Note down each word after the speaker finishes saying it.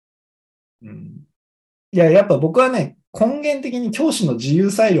うん。いや、やっぱ僕はね、根源的に教師の自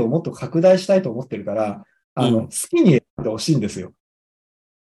由裁量をもっと拡大したいと思ってるから、好きに選んでほしいんですよ。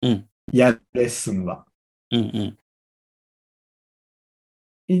うん。やるレッスンは。うん。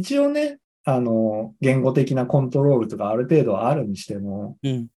一応ね、言語的なコントロールとかある程度はあるにしても、う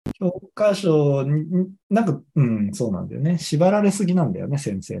ん。教科書に、なんか、そうなんだよね。縛られすぎなんだよね、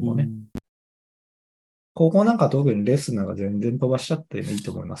先生もね。うん。高校なんか特にレッスンなんか全然飛ばしちゃっていい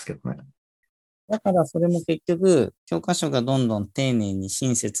と思いますけどね。だからそれも結局、教科書がどんどん丁寧に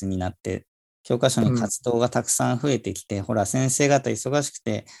親切になって、教科書にうん。活動がたくさん増えてきて、ほら、先生方忙しく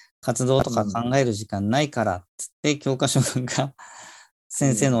て、活動とかうん。考える時間ないから、つって教科書が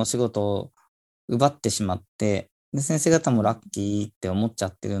先生のお仕事を奪ってしまって、で、先生方もラッキーって思っちゃ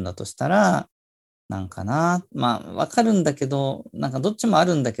ってるんだとしたら、なんかな、まあ、わかるんだけど、なんかどっちもあ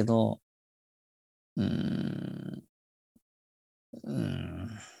るんだけど、うーん、うーん、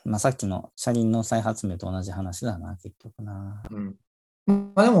まあさっきの車輪の再発明と同じ話だな、結局な。うん。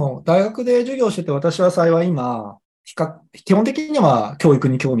まあでも、大学で授業してて私は幸い今、基本的には教育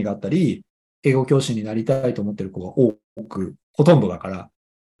に興味があったり、英語教師になりたいと思ってる子が多く、ほとんどだから、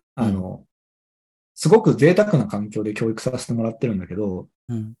うん、すごく贅沢な環境で教育させてもらってるんだけど、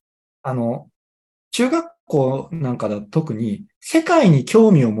うん、あの、中学校なんかだと特に世界に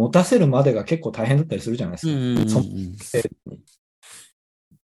興味を持たせるまでが結構大変だったりするじゃないですうん、うか。ん、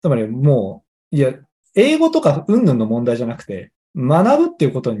つまりもう、いや、英語とか云々の問題じゃなくて、学ぶってい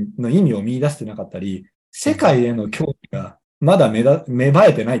うことの意味を見出してなかったり、世そうね。界への興味がまだ芽生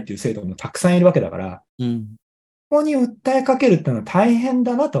えてないっていう生徒もたくさんいるわけだから、うん、ここに訴えかけるっていうのは大変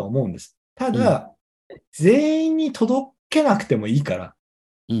だなとは思うんです。たうん、だ、全員に届けなくてもいいから、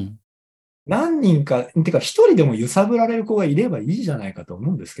うん、何人か、てか一人でも揺さぶられる子がいればいいじゃないかと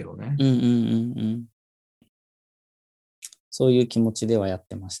思うんですけどね。うん、うん、うん。そういう気持ちではやっ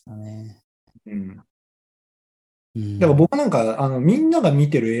てましたね。うん。うん。だから僕なんか、みんなが見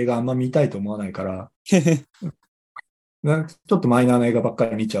てる映画あんま見たいと思わないから、ちょっとマイナーな映画ばっか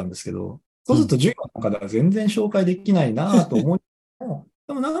り見ちゃうんですけど、そうするうん。と授業なんかでは全然紹介できないなと思い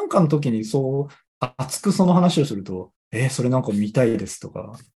でもなんかの時にそう、熱くその話をすると、それなんか見たいですと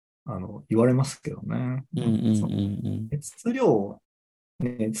か、言われますけどね。うん、うん、そのう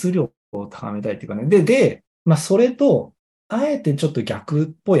ん、熱量を高めたいっていうかね。で、まあ、それと、あえてちょっと逆っ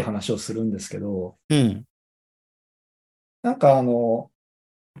ぽい話をするんですけど、うん。なんか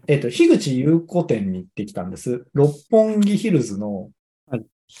樋口優子店に行ってきたんです。六本木ヒルズのはい。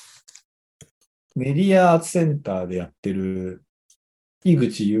メディアアーツセンターでやってる樋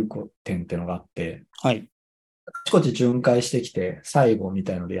口優子店ってのがあって、はい。あちこち巡回してきて、最後み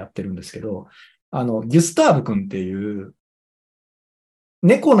たいのでやってるんですけど、ギュスターブ君っていう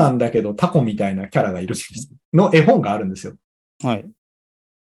猫なんだけどタコみたいなキャラがいるの絵本があるんですよ。はい。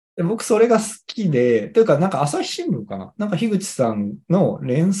で僕それが好きで、というかなんか朝日新聞かななんか樋口さんの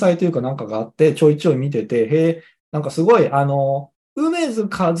連載というかなんかがあってちょいちょい見てて、へえ、なんかすごい梅津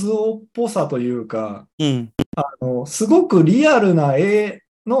和夫っぽさというか、うん。すごくリアルな絵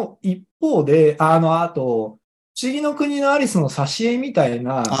の一方で、あと、不思議の国のアリスの挿絵みたい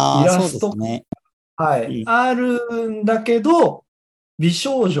なイああ、そうラスト、ですね。はい、うん。あるんだけど、美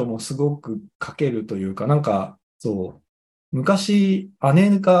少女もすごく描けるというか、なんか、そう、昔、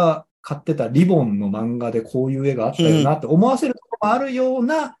姉が買ってたリボンの漫画でこういう絵があったよなって思わせるところもあるよう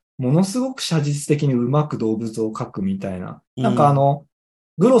な、ものすごく写実的にうまく動物を描くみたいな。なんかうん。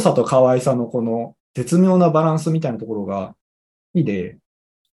グロさと可愛さのこの絶妙なバランスみたいなところが好きで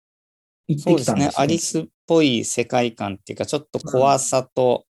行ってそうですね。きたんです。アリスっぽい世界観っていうか、ちょっとうん。怖さ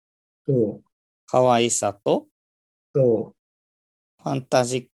とそう、可愛さとそファンタ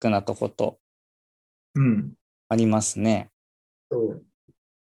ジックなとことう、うん。ありますね。そう。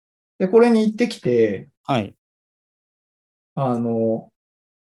で、これに行ってきて、はい。あの、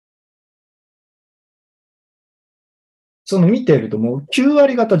その見てるともう9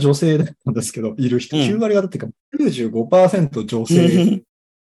割方女性だったんですけど、いる人、9うん。割方っていうか95%女性。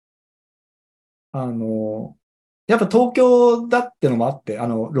あの、やっぱ東京だってのもあって、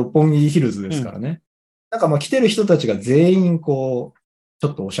六本木ヒルズでうん。すからね。なんかまあ来てる人たちが全員こう、ち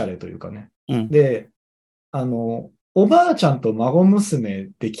ょっとおしゃれというかね。うん。で、おばあちゃんと孫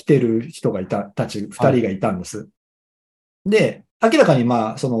娘で来てる人が二はい。人がいたんです。で、明らかに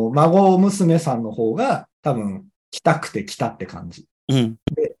まあ、その孫娘さんの方が多分来たくて来たって感じ。うん。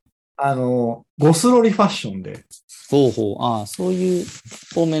ゴスロリファッションで、ほうほう。ああ、そういう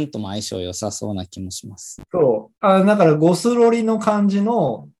方面とも相性良さそうな気もします。そう、だからゴスロリの感じ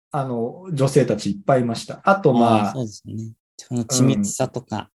の、女性たちいっぱいいました。あとああ、まあ、そうですね。そのう緻密ん、さと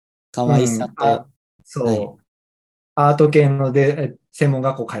か、可愛うん、さと、はい。そう、アート系の専門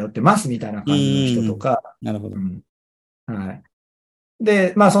学校通ってますみたいな感じの人とか、なるほど。はい。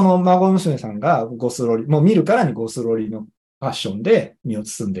で、まあその孫娘さんがゴスロリ、もう見るからにゴスロリのファッションで身を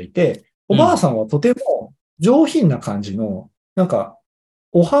包んでいて、おばあさんはとても上品な感じの、なんか、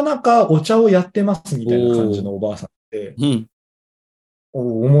お花かお茶をやってますみたいな感じのおばあさんで、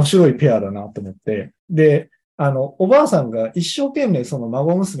面白いペアだなと思って。で、おばあさんが一生懸命その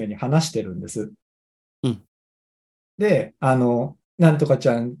孫娘に話してるんです。で、なんとかち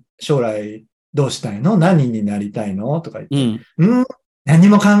ゃん将来どうしたいの？何になりたいの？とか言って、何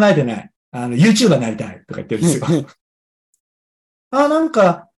も考えてない。YouTuber になりたいとか言ってるんですよ。なん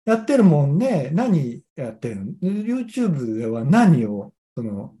かやってるもんね。何やってるの？ YouTube では何を流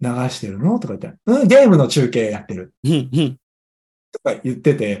してるの？とか言って、ゲームの中継やってる。とか言っ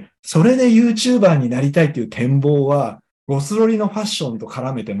てて、それで YouTuber になりたいっていう展望は、ゴスロリのファッションと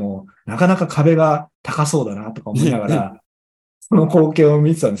絡めても、なかなか壁が高そうだなとか思いながら、その光景を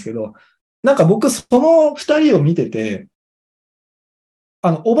見てたんですけど、なんか僕その二人を見てて、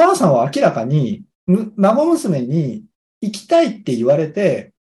おばあさんは明らかに、孫娘に行きたいって言われ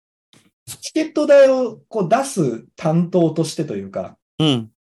て、チケット代をこう出す担当としてというか、連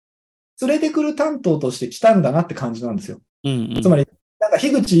れてくる担当として来たんだなって感じなんですよ。つまり、なんか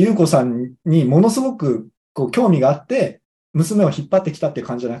樋口優子さんにものすごくこう興味があって、娘を引っ張ってきたっていう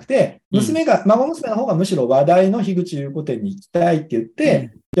感じじゃなくて、孫娘の方がむしろ話題の樋口優子店に行きたいって言っ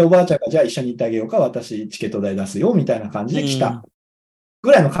て、で、おばあちゃんがじゃあ一緒に行ってあげようか、私チケット代出すよ、みたいな感じで来た。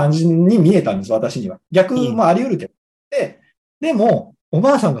ぐらいの感じに見えたんです、私には。逆もあり得るけど。でも、お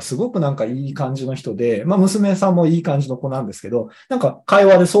ばあさんがすごくなんかいい感じの人で、まあ娘さんもいい感じの子なんですけど、なんか会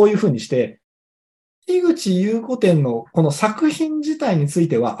話でそういう風にして、樋口優子店のこの作品自体につい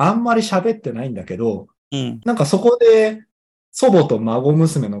てはあんまり喋ってないんだけど、なんかそこで祖母と孫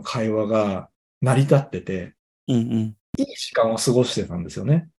娘の会話が成り立ってて、いい時間を過ごしてたんですよ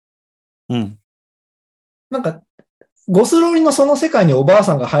ね。なんか、ゴスロリのその世界におばあ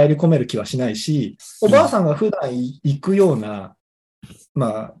さんが入り込める気はしないし、おばあさんが普段行くような、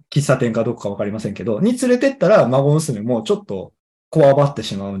まあ、喫茶店かどこかわかりませんけど、に連れてったら孫娘もちょっとこわばって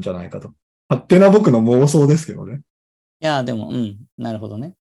しまうんじゃないかと。勝手な僕の妄想ですけどね。いや、でも、なるほど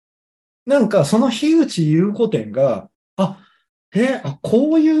ね。なんか、その樋口優子店が、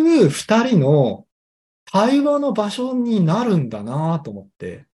こういう二人の対話の場所になるんだなと思っ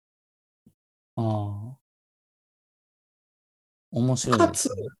て。面白いかつ、で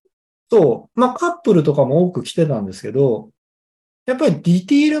すね。まあカップルとかも多く来てたんですけど、やっぱりディ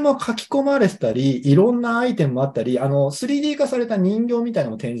ティールも書き込まれてたり、いろんなアイテムもあったり、3D 化された人形みたいな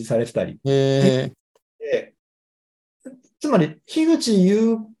のも展示されてたり。つまり、樋口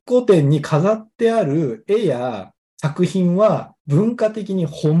優子店に飾ってある絵や作品は文化的に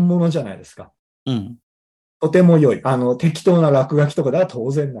本物じゃないですか。とても良い。適当な落書きとかでは当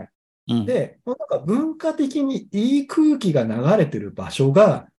然ない。で、なんか文化的にいい空気が流れてる場所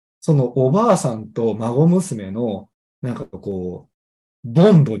が、そのおばあさんと孫娘の、なんかこう、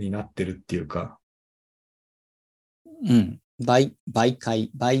ボンドになってるっていうか。媒介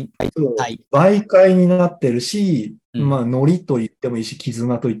になってるし、まあ、ノリと言ってもいいし、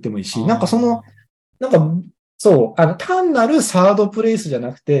絆と言ってもいいし、なんか単なるサードプレイスじゃ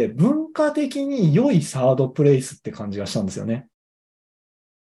なくて、文化的に良いサードプレイスって感じがしたんですよね。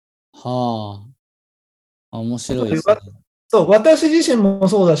面白いですね。私自身も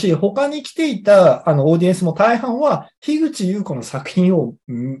そうだし、他に来ていたオーディエンスも大半は、樋口優子の作品を、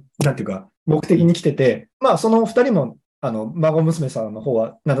なんていうか、目的に来てて、まあ、その二人も、孫娘さんの方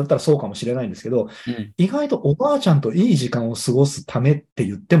は、なんだったらそうかもしれないんですけど、意外とおばあちゃんといい時間を過ごすためって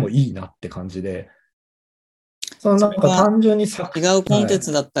言ってもいいなって感じで、なんか単純に違うコンテン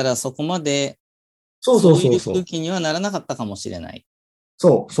ツだったらそこまで、そういう空気にはならなかったかもしれない。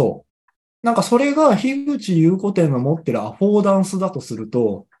なんかそれが樋口優子店の持ってるアフォーダンスだとする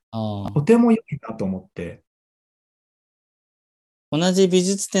と、とても良いなと思って。同じ美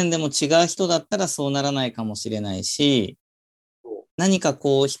術展でも違う人だったらそうならないかもしれないし、何か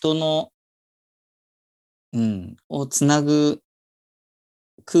こう人の、をつなぐ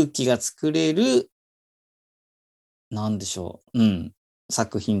空気が作れる、なんでしょう、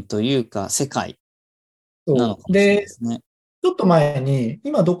作品というか世界なのかもしれないですね。ちょっと前に、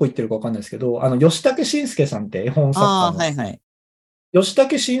今どこ行ってるかわかんないですけど、吉武慎介さんって絵本作家の、吉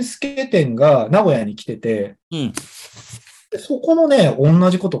武慎介展が名古屋に来てて、そこのね、同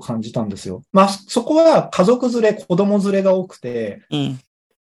じことを感じたんですよ。まあ、そこは家族連れ、子供連れが多くて、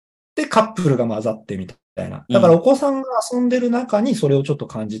で、カップルが混ざってみたいな。だからお子さんが遊んでる中にそれをちょっと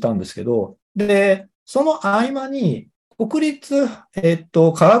感じたんですけど、で、その合間に、国立、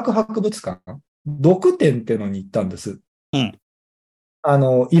科学博物館、読展っていうのに行ったんです。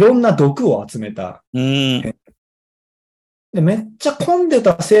いろんな毒を集めた。うん。で、めっちゃ混んで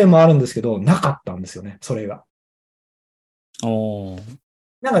たせいもあるんですけど、なかったんですよね、それが。おー。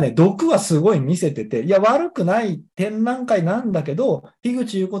なんかね、毒はすごい見せてて、いや、悪くない展覧会なんだけど、樋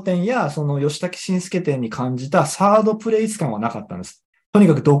口優子展やその吉武慎介展に感じたサードプレイス感はなかったんです。とに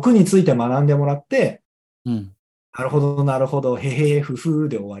かく毒について学んでもらって、うん。なるほど、なるほど、へへへ、ふふ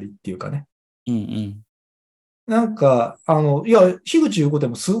で終わりっていうかね。うんうん。なんか、いや、樋口優子展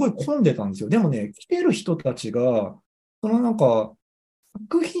もすごい混んでたんですよ。でもね、来てる人たちが、そのなんか、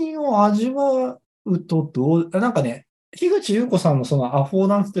作品を味わうとなんかね、樋口優子さんのそのアフォー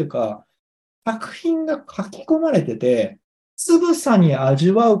ダンスというか、作品が書き込まれてて、つぶさに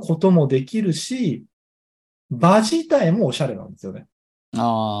味わうこともできるし、場自体もおしゃれなんですよね。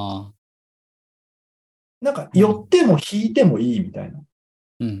ああ。なんか、寄っうん。ても引いてもいいみたいな。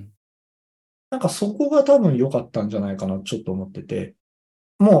うん。なんかそこが多分良かったんじゃないかな、ちょっと思ってて。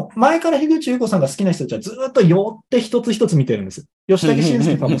もう、前から樋口優子さんが好きな人たちはずっと寄って一つ一つ見てるんです。吉武慎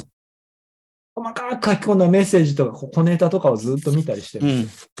介さんも細かく書き込んだメッセージとか小ネタとかをずっと見たりしてるんで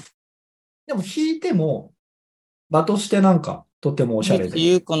すよ。でも引いても、場としてなんか、とてもおしゃれで。樋口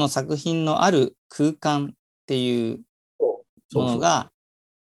優子の作品のある空間っていうそうそう。ものが、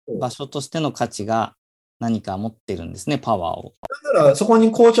場所としての価値が何か持ってるんですね、パワーを。だから、そこ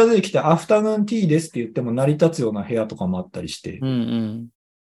に紅茶出てきて、アフタヌーンティーですって言っても成り立つような部屋とかもあったりして、うんうん。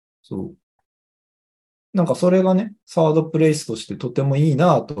そう。なんかそれがね、サードプレイスとしてとてもいい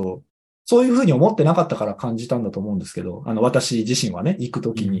なと、そういうふうに思ってなかったから感じたんだと思うんですけど、私自身はね、行く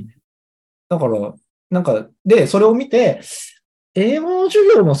ときに。うん。だから、なんか、で、それを見て、英語の授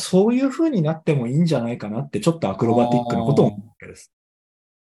業もそういうふうになってもいいんじゃないかなって、ちょっとアクロバティックなことを思うわあけです。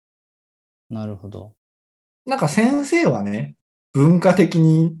あ、なるほど。なんか先生はね、文化的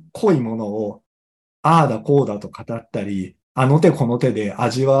に濃いものを、ああだこうだと語ったり、あの手この手で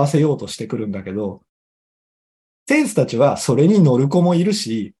味わわせようとしてくるんだけど、選手たちはそれに乗る子もいる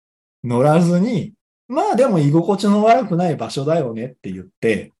し、乗らずに、まあでも居心地の悪くない場所だよねって言っ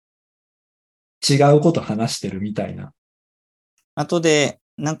て、違うこと話してるみたいな。後で、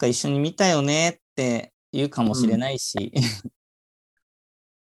なんか一緒に見たよねって言うかもしれうん。ないし。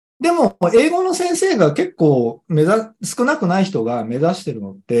でも、英語の先生が結構少なくない人が目指してる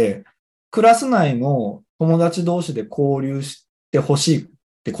のって、クラス内の友達同士で交流してほしいっ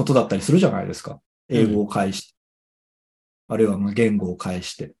てことだったりするじゃないですか。英語うん。を介して、あるいはまあ言語を介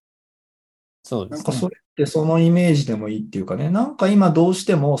して。そうですね。なんかそれってそのイメージでもいいっていうかね、なんか今どうし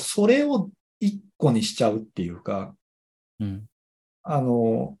てもそれを一個にしちゃうっていうか、うん。あ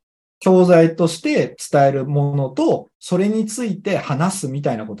の、教材として伝えるものと、それについて話すみ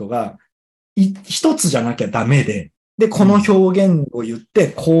たいなことが、一つじゃなきゃダメで、で、このうん。表現を言って、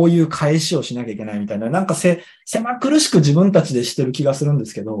こういう返しをしなきゃいけないみたいな、なんか狭苦しく自分たちでしてる気がするんで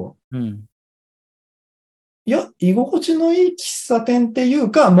すけど、うん。いや、居心地のいい喫茶店っていう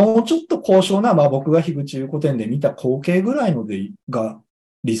か、もうちょっと高尚な、まあ僕が樋口優子店で見た光景ぐらいのが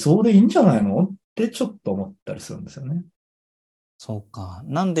理想でいいんじゃないのってちょっと思ったりするんですよね。そうか。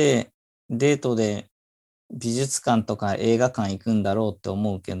なんでデートで美術館とか映画館行くんだろうって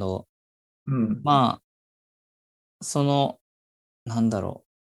思うけど、うん。まあ、その、なんだろ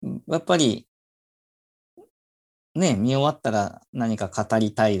う。やっぱりね、見終わったら何か語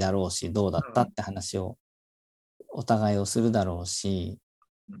りたいだろうし、どうだったって話をお互いをするだろうし、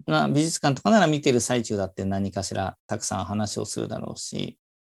まあ、美術館とかなら見てる最中だって何かしらたくさん話をするだろうし、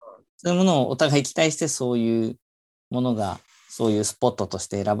そういうものをお互い期待してそういうものが、そういうスポットとし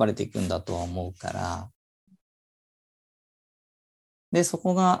て選ばれていくんだとは思うから、で、そ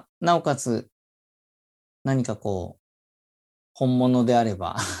こが、なおかつ何かこう、本物であれ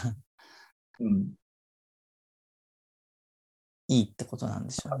ばうん。いいってことなん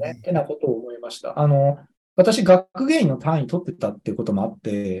でしょうね、っね。てなことを思いました。私、学芸員の単位取ってたっていうこともあっ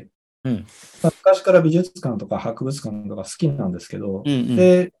て、うん。まあ昔から美術館とか博物館とか好きなんですけど、うんうん。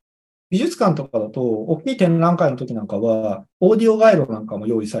で、美術館とかだと、大きい展覧会の時なんかは、オーディオガイドなんかも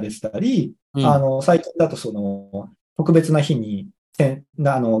用意されてたり、うん。最近だとその、特別な日に、限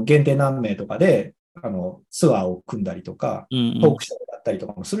定何名とかで、ツアーを組んだりとか、うんトークショーだったりと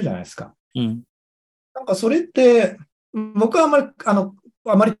かもするじゃないですか。うん。うん。なんかそれって、僕はあ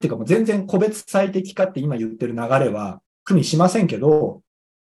まりっていうかもう全然個別最適化って今言ってる流れは、組みしませんけど、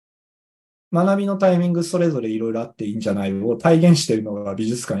学びのタイミングそれぞれいろいろあっていいんじゃないを体現しているのが美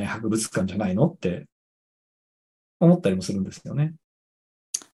術館や博物館じゃないのって思ったりもするんですよね。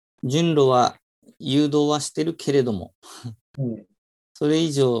順路は誘導はしてるけれども、うん。それ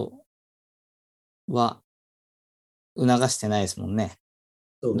以上は促してないですもんね。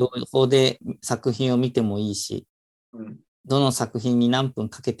そどこで作品を見てもいいし、う。うん。どの作品に何分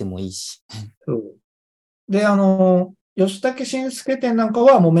かけてもいいし。そう。で、吉武慎介展なんか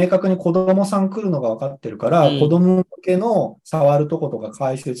はもう明確に子供さん来るのが分かってるから、子供向けの触るとことか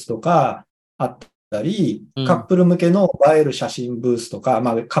解説とかあったり、カップル向けの映える写真ブースとか、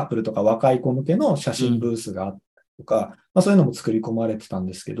まあカップルとか若い子向けの写真ブースがあったりとか、まあそういうのも作り込まれてたん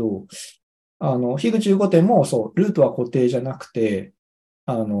ですけど、樋口15展もそう、ルートは固定じゃなくて、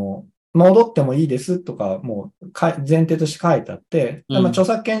戻ってもいいですとか、もう前提として書いてあって、まあ、著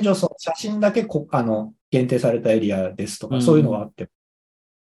作権上、写真だけ限定されたエリアですとか、そういうのがあって、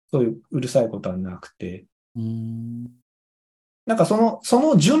そういううるさいことはなくて、なんかそ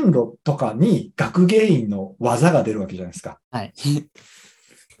の順路とかに学芸員の技が出るわけじゃないですか。はい。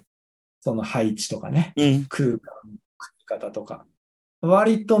その配置とかね、空間、書き方とか。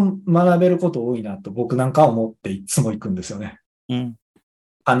割と学べること多いなと僕なんかは思っていつも行くんですよね。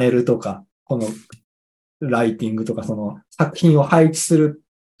パネルとか、このライティングとか、その作品を配置する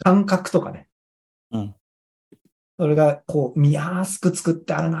感覚とかね。それがこう見やすく作っ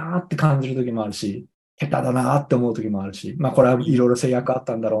てあるなって感じる時もあるし、下手だなって思う時もあるし、まあこれはいろいろ制約あっ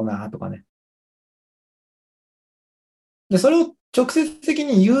たんだろうなとかね。で、それを直接的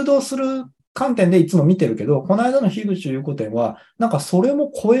に誘導する観点でいつも見てるけど、この間の樋口優子展は、なんかそれ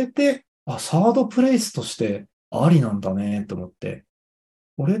も超えて、サードプレイスとしてありなんだねと思って、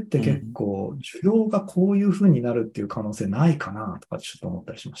これって結構、需要がこういう風になるっていう可能性ないかなとかちょっと思っ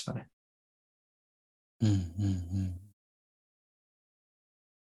たりしましたね。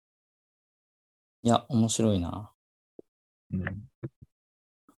いや、面白いな。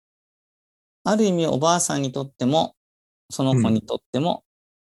ある意味、おばあさんにとっても、その子にとっても、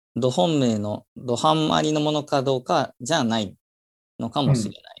ど本命の、どハンマリのものかどうかじゃないのかもし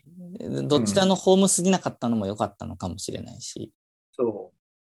れない。どちらのホームすぎなかったのも良かったのかもしれないし。そう。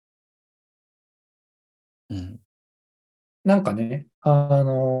なんかね、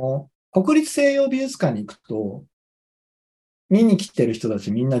国立西洋美術館に行くと、見に来てる人た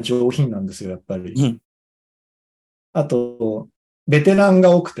ちみんな上品なんですよ、やっぱり。あと、ベテラン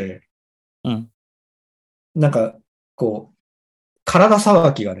が多くて、なんか、こう、体さ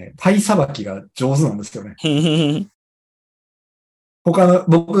ばきがね、体さばきが上手なんですよね。僕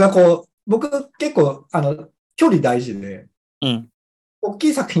結構、距離大事で、大き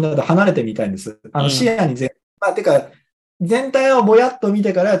い作品だと離れてみたいんです。視野にてか、全体をぼやっと見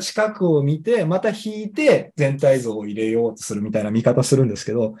てから近くを見て、また引いて全体像を入れようとするみたいな見方するんです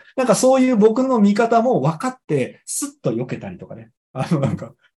けど、なんかそういう僕の見方も分かって、スッと避けたりとかね。なん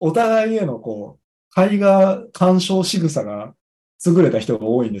か、お互いへのこう、絵画鑑賞仕草が優れた人が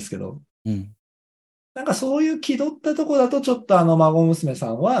多いんですけど、なんかそういう気取ったとこだとちょっと孫娘さ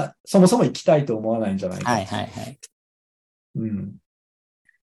んはそもそも行きたいと思わないんじゃないか。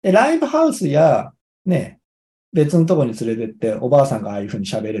で、ライブハウスや、ね、別のとこに連れてって、おばあさんがああいう風に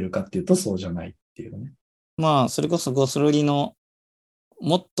喋れるかっていうと、そうじゃないっていうね。まあ、それこそゴスロリの、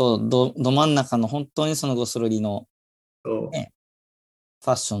もっとど真ん中の本当にそのゴスロリの、ね、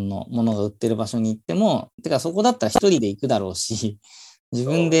ファッションのものが売ってる場所に行っても、てかそこだったら一人で行くだろうし、自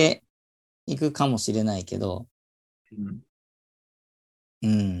分で行くかもしれないけど、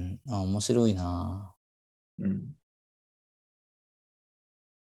面白いな。っ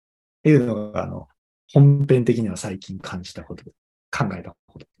ていうのが、本編的には最近感じたこと、考えた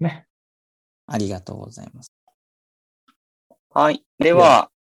ことですね。ありがとうございます。はい。では、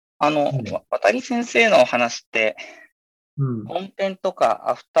渡先生のお話って、本編とか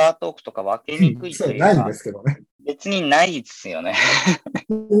アフタートークとか分けにくいというか、ないんですけどね。別にないですよね。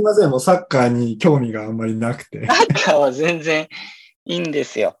すみません、もうサッカーに興味があんまりなくて。サッカーは全然いいんで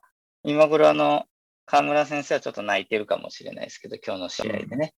すよ。今頃河村先生はちょっと泣いてるかもしれないですけど、今日の試合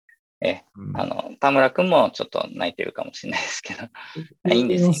でね。田村くんもちょっと泣いてるかもしれないですけど。いいん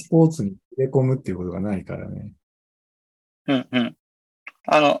ですよ。スポーツに入れ込むっていうことがないからね。全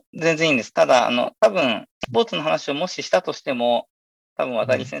然いいんです。ただ、多分、スポーツの話をもししたとしても、多分、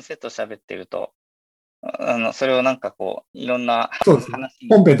渡先生と喋ってると、それをなんかこう、いろんな話。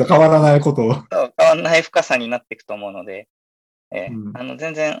本編と変わらないことを。変わらない深さになっていくと思うので、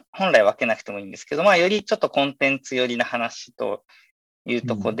全然本来分けなくてもいいんですけど、よりちょっとコンテンツ寄りな話という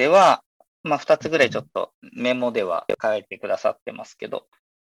ところでは、2つぐらいちょっとメモでは書いてくださってますけど、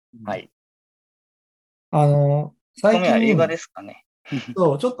はい。最近は映画ですかね。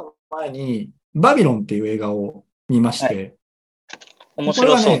そう、ちょっと前に、バビロンっていう映画を見まして。面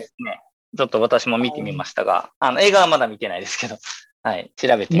白そうですね。ちょっと私も見てみましたが、映画はまだ見てないですけど、はい、調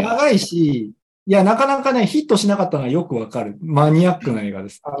べてみました。長いし、いや、なかなかね、ヒットしなかったのはよくわかる。マニアックな映画で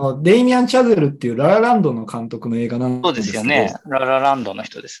す。デイミアン・チャゼルっていうララランドの監督の映画なんですけど。そうですよね。ララランドの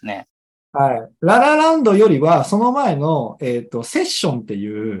人ですね。はい。ララランドよりは、その前の、セッションって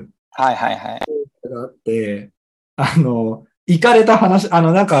いうはいはいはい。のがあって、行かれた話、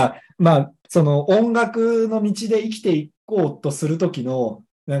なんか、まあ、その音楽の道で生きていこうとするときの、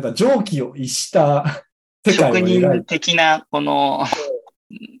なんか常軌を逸した世界職人を描いて、的な、この、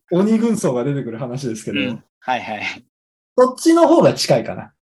鬼軍曹が出てくる話ですけど、うん。はいはい。そっちの方が近いか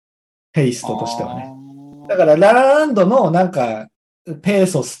な。テイスあトとしてはね。だあ。から、ララランドのなんか、ペー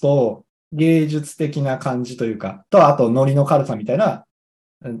ソスと芸術的な感じというか、と、あとノリの軽さみたいな、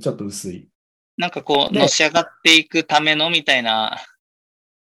ちょっと薄い。なんかこう、ので、し上がっていくためのみたいな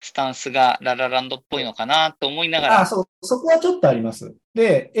スタンスがララランドっぽいのかなと思いながら、そこはちょっとあります。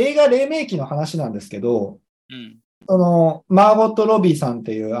で、映画黎明期の話なんですけど、うん。マーゴット・ロビーさんっ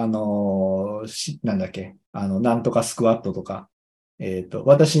ていう、なんだっけ、なんとかスクワットとか、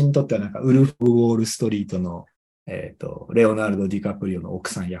私にとってはなんか、ウルフ・ウォール・ストリートの、レオナルド・ディカプリオの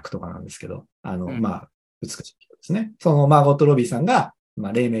奥さん役とかなんですけど、うん。まあ、美しい人ですね。そのマーゴット・ロビーさんが、ま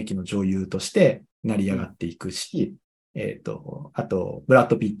あ、黎明期の女優として成りうん。上がっていくし、あと、ブラッ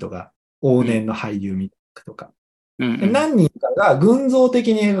ド・ピットが往うん。年の俳優みたいなとか、うん。何人かが群像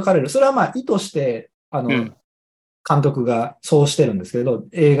的に描かれる。それはまあ意図して、うん。監督がそうしてるんですけど、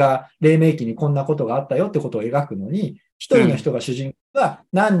映画、黎明期にこんなことがあったよってことを描くのに、一人のうん。人が主人公が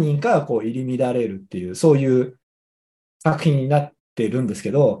何人かこう入り乱れるっていう、そういう作品になってるんです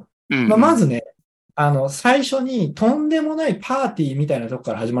けど、うん。うまあ、まずん。ね、最初にとんでもないパーティーみたいなとこ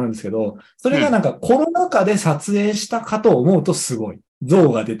から始まるんですけど、それがなんかコロナ禍で撮影したかと思うとすごい。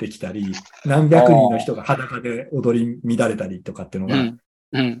象が出てきたり、何あ百人の人あ。が裸で踊り乱れたりとかっていうのが、うん。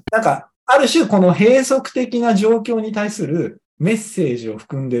うん。なんか、ある種この閉塞的な状況に対するメッセージを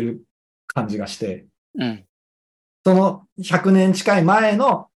含んでる感じがして、うん。その100年近い前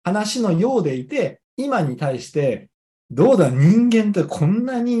の話のようでいて、今に対して、どうだ、人間ってこん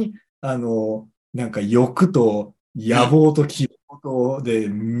なに、なんか欲と野うん。望と希望とで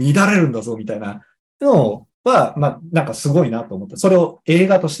乱れるんだぞ、みたいなのうん。は、まあ、なんかすごいなと思って、それを映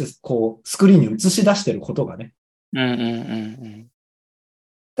画としてこう、スクリーンに映し出してることがね、うん。うん。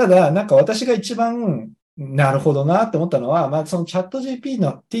ただ、なんか私が一番、なるほどなって思ったのは、まあ、そのチャット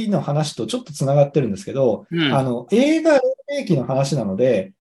GPT の話とちょっとつながってるんですけど、うん。映画黎明期の話なの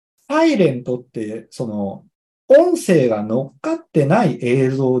で、サイレントって、音声が乗っかってない映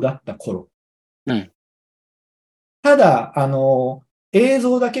像だった頃。うん。ただ、映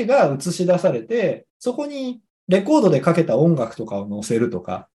像だけが映し出されて、そこにレコードでかけた音楽とかを載せると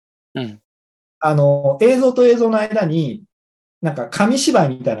か、うん。映像と映像の間に、なんか紙芝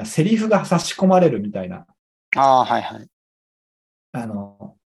居みたいなセリフが差し込まれるみたいな、ああ、はいはい。あ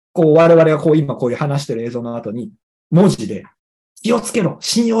の、こう我々がこう今こういう話してる映像の後に、文字で気をつけろ、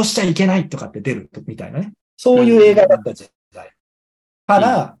信用しちゃいけないとかって出るみたいなね。そうん。ういう映画だっうん。た時代。かうん。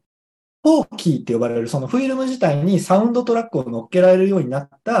ら、トーキーって呼ばれるそのフィルム自体にサウンドトラックを乗っけられるようになっ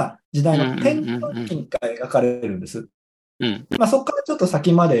た時代うん。のうん。転換うん。期が描かれるんです。うん。まあそこからちょっと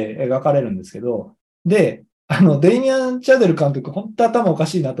先まで描かれるんですけど、で、デイミアン・チャデル監督、本当頭おか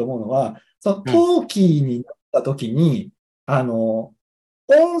しいなと思うのは、そのトうん。ーキーになった時に、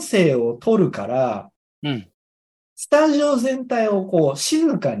音声を取るから、うん。スタジオ全体をこう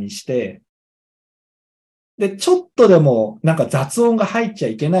静かにして、で、ちょっとでもなんか雑音が入っちゃ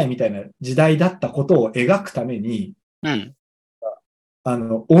いけないみたいな時代だったことを描くために、うん。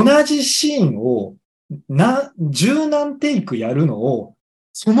同じシーンを十何テイクやるのを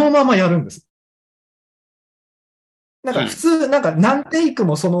そのままやるんです。なんか普うん。通、なんか何テイク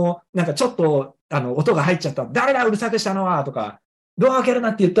もなんかちょっと、音が入っちゃった。誰だうるさくしたのはとか、ドア開けるな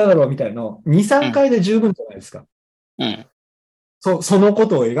って言っただろうみたいなの、2、3うん。回で十分じゃないですか。うん。そのこ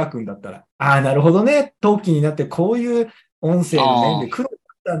とを描くんだったら。ああ、なるほどね。陶器になってこういう音声の面ああ。で苦労だっ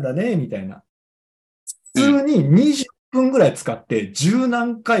たんだね、みたいな。うん。普通に20分ぐらい使って十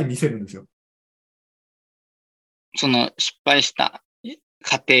何回見せるんですよ。その失敗した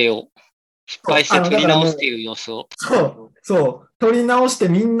過程を、失そう、敗して取りだからもう、直すっていう様子を。撮り直して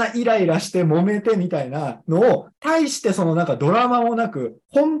みんなイライラして揉めてみたいなのを、対してそのなんかドラマもなく、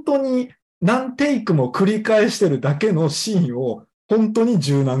本当に何テイクも繰り返してるだけのシーンを、本当に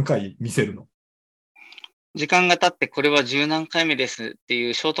十何回見せるの。時間が経ってこれは十何回目ですってい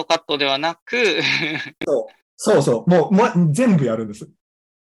うショートカットではなくそうそう、もう全部やるんです。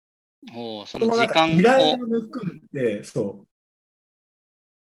その時そのなんか依頼間を、も含めて、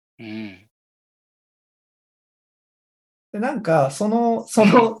うん。で、なんか、その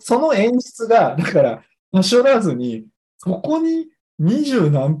演出が、だから、はしょらずに、そこに20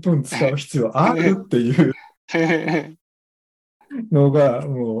何分使う必要あるっていうのが、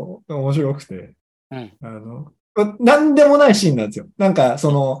もう、面白くて。うん。なんでもないシーンなんですよ。なんか、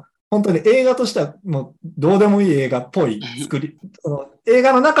本当に映画としてはもうどうでもいい映画っぽい作り、映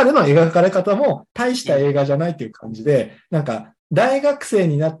画の中での描かれ方も大した映画じゃないっていう感じで、なんか大学生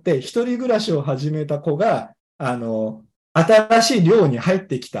になって一人暮らしを始めた子が、新しい寮に入っ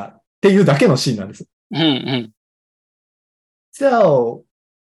てきたっていうだけのシーンなんです。So,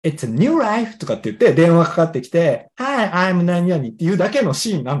 it's a new life とかって言って電話かかってきて、Hi, I'm 何々っていうだけの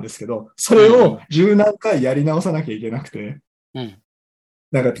シーンなんですけど、それを十何回やり直さなきゃいけなくて、な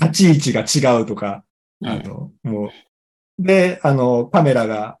んか立ち位置が違うとか、もう、で、カメラ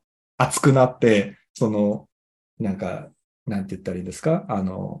が熱くなって、なんか、なんて言ったらいいですか？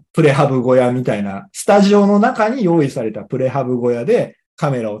プレハブ小屋みたいな、スタジオの中に用意されたプレハブ小屋で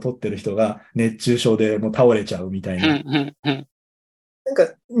カメラを撮ってる人が熱中症でもう倒れちゃうみたいな。なんか、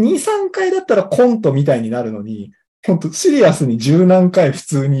2、3回だったらコントみたいになるのに、ほんとシリアスに十何回普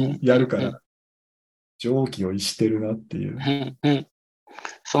通にやるから、常軌を逸してるなっていう。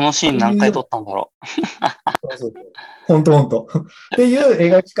そのシーン何回撮ったんだろう。ほんと。っていう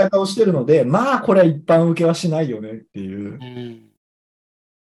描き方をしてるので、まあこれは一般受けはしないよねっていう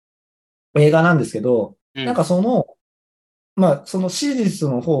映画なんですけど、なんかまあその史実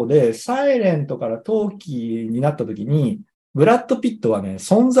の方で、サイレントから陶器になった時に、ブラッド・ピットはね、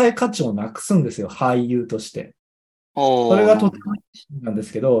存在価値をなくすんですよ、俳優として。それがとてもいいシーンなんで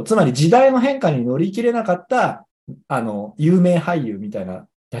すけど、つまり時代の変化に乗り切れなかった、有名俳優みたいな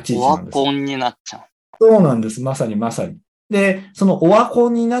立ち位置なんです。オワコンになっちゃう。そうなんです。まさに。で、そのオワコ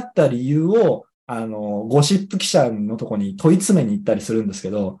ンになった理由を、ゴシップ記者のとこに問い詰めに行ったりするんですけ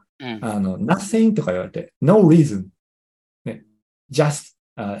ど、nothing とか言われて、no reason、ね、just、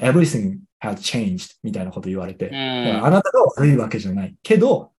everything has changed みたいなこと言われて、だからあなたが悪いわけじゃないけ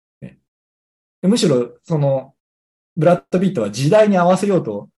ど、ね、むしろ、ブラッド・ピットは時代に合わせよう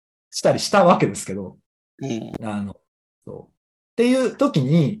としたりしたわけですけど、そうっていう時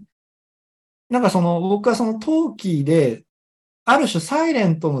に、なんか僕は陶器で、ある種サイレ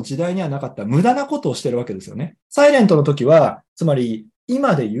ントの時代にはなかった無駄なことをしてるわけですよね。サイレントの時は、つまり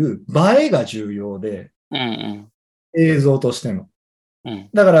今で言う映えが重要で、映像としての。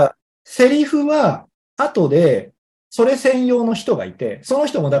だから、セリフは後でそれ専用の人がいて、その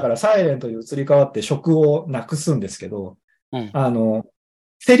人もだからサイレントに移り変わって職をなくすんですけど、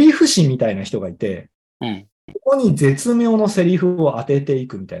セリフ師みたいな人がいて、ここに絶妙のセリフを当ててい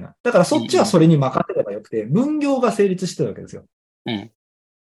くみたいな。だからそっちはそれに任せればよくて、分業が成立してるわけですよ。で、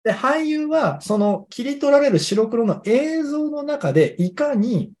俳優は切り取られる白黒の映像の中でいか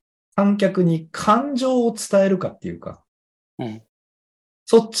に観客に感情を伝えるかっていうか、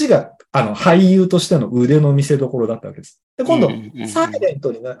そっちが俳優としての腕の見せ所だったわけです。で、今度、サイレン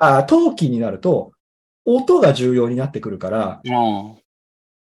トに陶器になると、音が重要になってくるから、ジー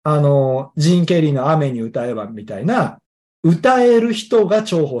ン・ケリーの雨に歌えばみたいな、歌える人が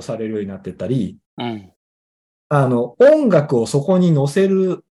重宝されるようになってったり、音楽をそこに乗せ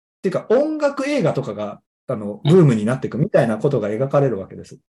る、っていうか音楽映画とかが、ブームになっていくみたいなことが描かれるわけで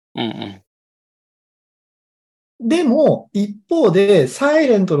す。でも、一方で、サイ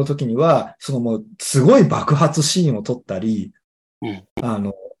レントの時には、もう、すごい爆発シーンを撮ったり、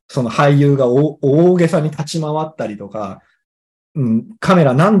その俳優が大げさに立ち回ったりとか、カメ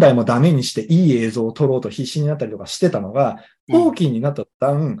ラ何台もダメにしていい映像を撮ろうと必死になったりとかしてたのが、陶器になった途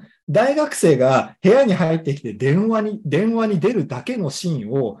端、大学生が部屋に入ってきて電話に出るだけのシー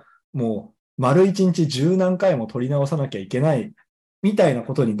ンを、もう、丸一日十何回も撮り直さなきゃいけない、みたいな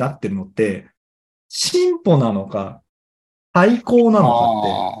ことになってるのって、進歩なのか、対抗なの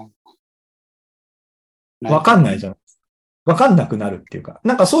かって、わかんないじゃん。わかんなくなるっていうか。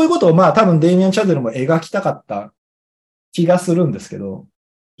なんかそういうことを多分デイミアン・チャゼルも描きたかった気がするんですけど。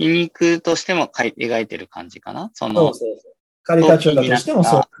皮肉としても描いてる感じかな？そう。カリカチュアとしても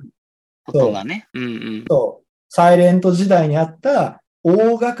そう。ことがね。そう。サイレント時代にあった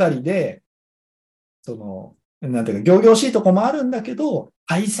大掛かりで、なんていうか、仰々しいとこもあるんだけど、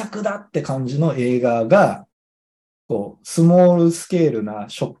大作だって感じの映画が、スモールスケールな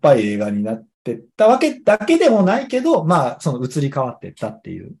しょっぱい映画になってったわけだけでもないけど、移り変わってったっ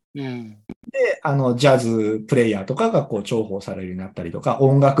ていう。で、ジャズプレイヤーとかが重宝されるようになったりとか、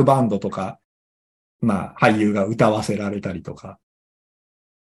音楽バンドとか、俳優が歌わせられたりとか、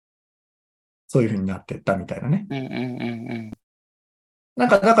そういう風になってったみたいなね。だ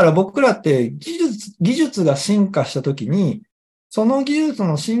から僕らって技術が進化したときに、その技術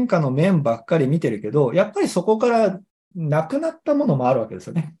の進化の面ばっかり見てるけど、やっぱりそこからなくなったものもあるわけです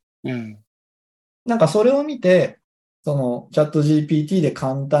よね。なんかそれを見て、チャット GPT で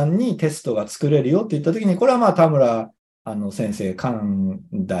簡単にテストが作れるよって言ったときに、これは田村先生、関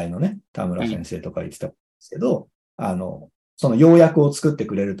大のね、田村先生とか言ってたんですけど、その要約を作って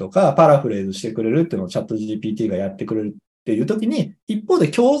くれるとか、パラフレーズしてくれるっていうのをチャット GPT がやってくれるっていうときに、一方で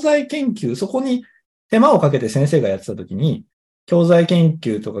教材研究、そこに手間をかけて先生がやってたときに、教材研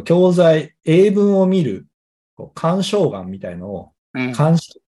究とか教材、英文を見る、鑑賞眼みたいのを、養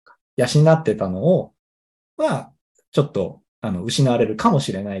ってたのを、ちょっと、失われるかも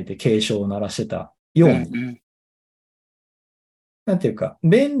しれないで警鐘を鳴らしてたように、なんていうか、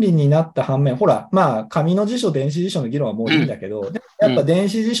便利になった反面、ほら、紙の辞書、電子辞書の議論はもういいんだけど、やっぱ電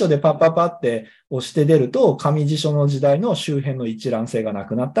子辞書でパッパッパって押して出ると、紙辞書の時代の周辺の一覧性がな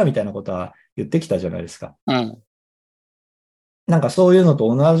くなったみたいなことは言ってきたじゃないですか。なんかそういうの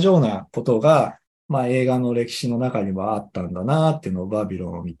と同じようなことが、映画の歴史の中にはあったんだなっていうのをバビ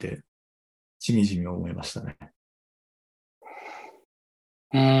ロンを見て、しみじみ思いましたね。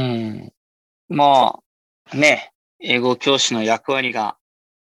英語教師の役割が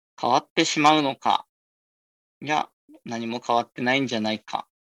変わってしまうのか、いや、何も変わってないんじゃないか。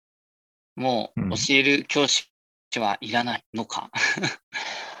もう教える教師はいらないのか。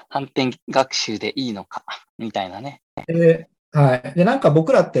反転学習でいいのか、みたいなね。はい。で、なんか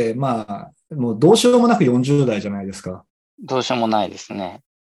僕らって、もうどうしようもなく40代じゃないですか。どうしようもないですね。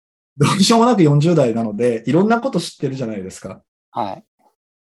どうしようもなく40代なので、いろんなこと知ってるじゃないですか。はい。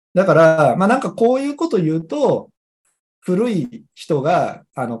だから、なんかこういうこと言うと、古い人が、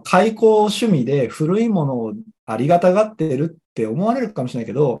開口趣味で古いものをありがたがってるって思われるかもしれない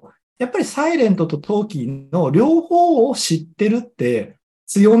けど、やっぱりサイレントとトーキーの両方を知ってるって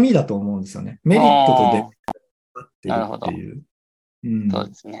強みだと思うんですよね。メリットとデメリットがあってるっていう。そう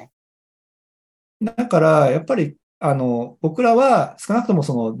ですね。だから、やっぱり、僕らは少なくとも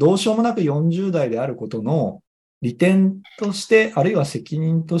そのどうしようもなく40代であることの利点として、あるいは責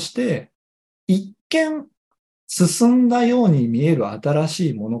任として、一見進んだように見える新し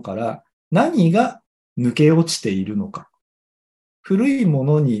いものから何が抜け落ちているのか。古いも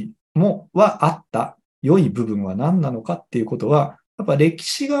のにはあった良い部分は何なのかっていうことは、やっぱ歴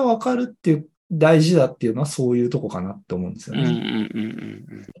史がわかるっていう大事だっていうのはそういうとこかなって思うんですよね。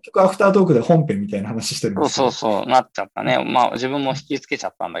結局アフタートークで本編みたいな話してるんですけど。そう、なっちゃったね。自分も引きつけちゃ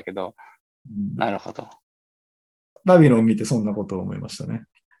ったんだけど。なるほど。バビロンを見てそんなことを思いましたね。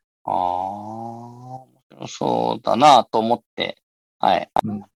そうだなと思って、はい。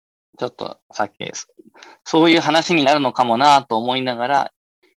ちょっとさっき、そういう話になるのかもなと思いながら、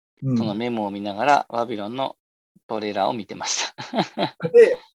そのメモを見ながら、バビロンのトレーラーを見てました。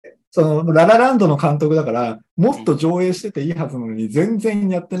で、そのララランドの監督だから、もっと上映してていいはずなのに、全然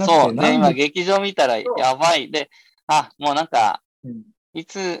やってなくて。そう。で、今劇場見たらやばい。で、もうなんか、い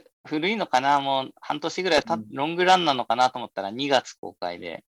つ古いのかな、もう半年ぐらいロングランなのかなと思ったら2月公開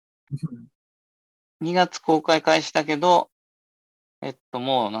で。2月公開開始だけど、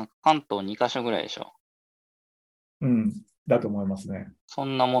もうなんか関東2カ所ぐらいでしょ。だと思いますね。そ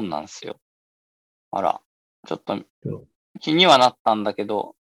んなもんなんですよ。あら、ちょっと気にはなったんだけ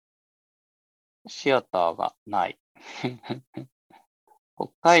ど、シアターがない。北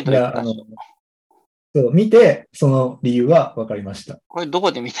海道行ったし。見て、その理由は分かりました。これど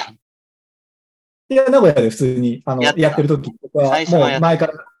こで見たの？いや、名古屋で普通に、やってる時とか、もう前か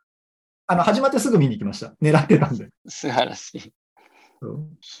ら、始まってすぐ見に行きました。狙ってたんで。素晴らしい。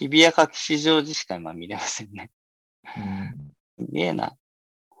日比谷か吉祥寺しか今見れませんね。すげえな。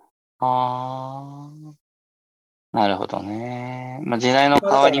なるほどね。時代の変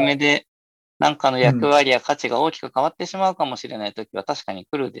わり目で、なんかの役割や価値が大きく変わってしまうかもしれないときは確かに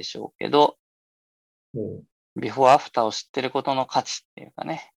来るでしょうけど、ビフォーアフターを知ってることの価値っていうか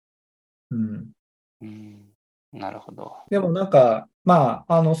ね。なるほど。でもなんか、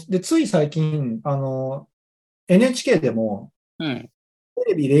つい最近、NHK でも、テ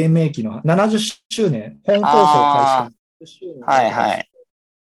レビ黎明期の70周年、本放送開始70周年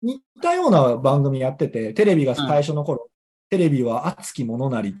似たような番組やってて、テレビが最初の頃、テレビは熱きもの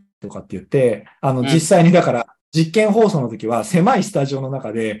なりとかって言って、実際にだから、実験放送の時は狭いスタジオの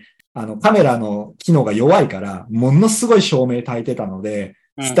中で、カメラの機能が弱いから、ものすごい照明焚いてたので、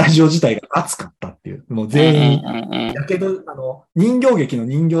スタジオ自体が熱かったっていう。もう全員、やけど、人形劇の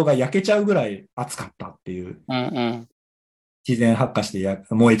人形が焼けちゃうぐらい熱かったっていう。自然発火して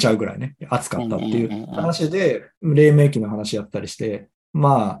燃えちゃうぐらいね、熱かったっていう話で、黎明期の話やったりして、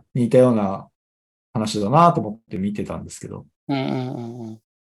似たような話だなと思って見てたんですけど。な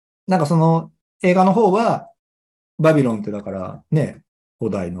んかその映画の方は、バビロンってだからね、古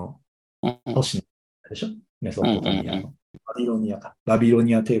代の都市でしょ？メソポタミアの。バビロ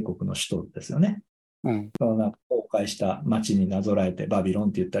ニア帝国の首都ですよね。なんか崩壊した街になぞらえてバビロン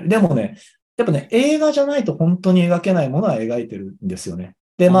って言ったり。でもね、やっぱね、映画じゃないと本当に描けないものは描いてるんですよね。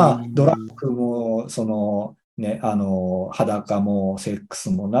で、ドラッグも、ね、裸もセックス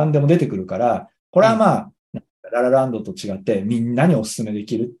も何でも出てくるから、これはまあ、ララランドと違ってみんなにお勧めで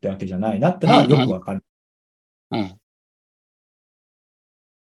きるってわけじゃないなってのはよくわかる。うん。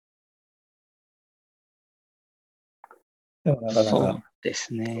でもなかなそうか、で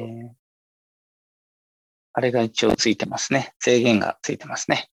すね。あれが一応ついてますね。制限がついてま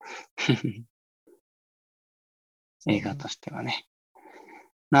すね。映画としてはね。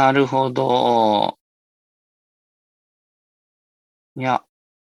なるほど。いや、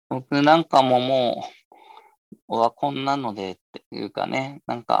僕なんかももう、オワコンなのでっていうかね、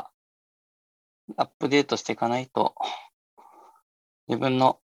なんか、アップデートしていかないと、自分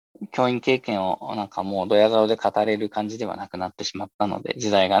の教員経験をなんかもうドヤ顔で語れる感じではなくなってしまったので、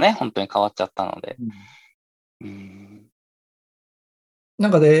時代がね、本当に変わっちゃったので。な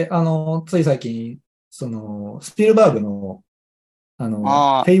んかで、つい最近、スピルバーグの、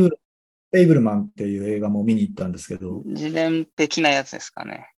ああ、フェイブルマンっていう映画も見に行ったんですけど、自伝的なやつですか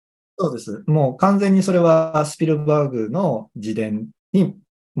ね。そうです。もう完全にそれはスピルバーグの自伝に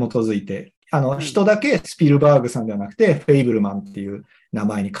基づいて、人だけスピルバーグさんではなくて、フェイブルマンっていう名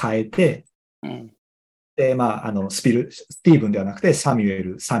前に変えて、うん。で、まあ、スティーブンではなくて、サミュエ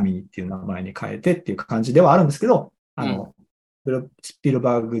ル、サミーっていう名前に変えてっていう感じではあるんですけど、スピル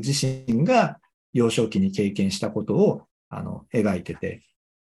バーグ自身が幼少期に経験したことを、描いてて、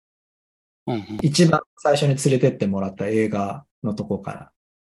一番最初に連れてってもらった映画のとこか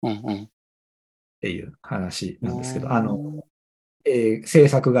らっていう話なんですけど、制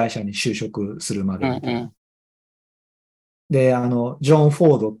作会社に就職するまでみたいな。で、ジョン・フ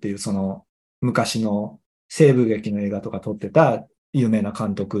ォードっていうその昔の西部劇の映画とか撮ってた有名な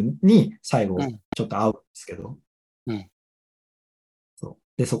監督に最後ちょっと会うんですけど、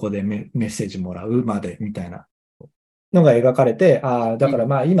で、そこでメッセージもらうまでみたいなのが描かれて、だから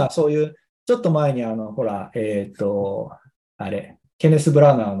まあ今そういう、ちょっと前にほら、あれ、ケネス・ブ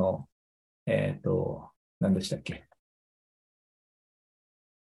ラナーの、何でしたっけ。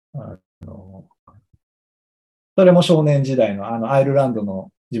それも少年時代の、アイルランド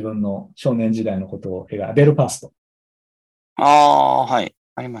の自分の少年時代のことを描いベルファスト。はい。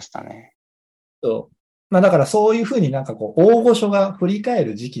ありましたね。まあだからそういうふうになんかこう、大御所が振り返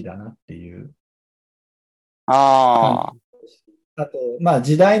る時期だなっていう感じ。あと、まあ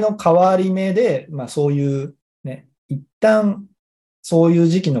時代の変わり目で、まあそういうね、一旦そういう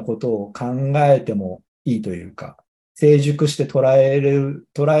時期のことを考えてもいいというか、成熟して捉え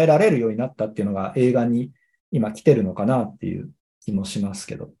られるようになったっていうのが映画に今来てるのかなっていう気もします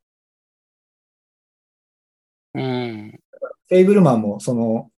けど。フェイブルマンも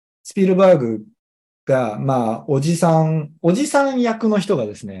スピルバーグが、まあ、おじさん役の人が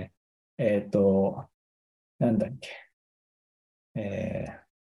ですね、なんだっけ、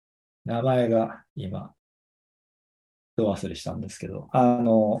名前が今、ど忘れしたんですけど、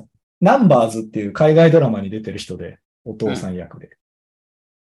ナンバーズっていう海外ドラマに出てる人で、お父さん役で。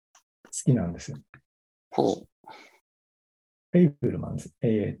好きなんですよ。フェイブルマンズ。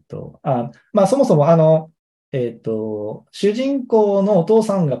まあ、そもそも主人公のお父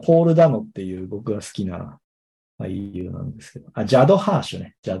さんがポール・ダノっていう僕が好きな俳優なんですけど、ジャド・ハーシュ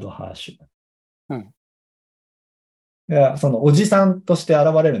ね。ジャド・ハーシュ。が、そのおじさんとして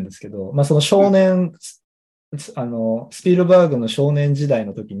現れるんですけど、まあ、その少年、スピルバーグの少年時代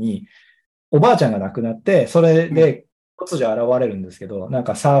の時に、おばあちゃんが亡くなって、それで突如現れるんですけど、なん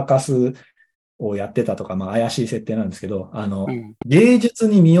かサーカスをやってたとか、まあ怪しい設定なんですけど、芸術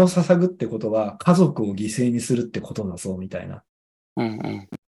に身を捧ぐってことは家族を犠牲にするってことだぞ、みたいな。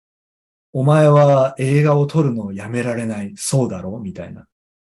お前は映画を撮るのをやめられない、そうだろみたいな。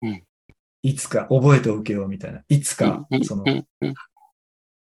いつか覚えておけよ、みたいな。いつか、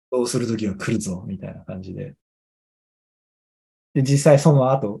そうするときが来るぞ、みたいな感じで。で、実際そ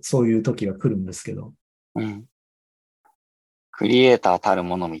の後、そういう時が来るんですけど。クリエイターたる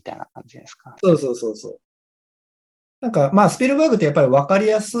ものみたいな感じですか。そう。なんか、まあ、スピルバーグってやっぱり分かり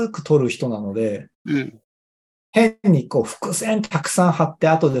やすく撮る人なので、変にこう伏線たくさん張って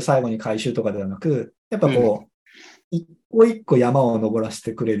後で最後に回収とかではなく、やっぱこう、一個一個山を登らせ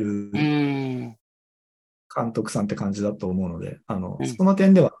てくれる監督さんって感じだと思うので、その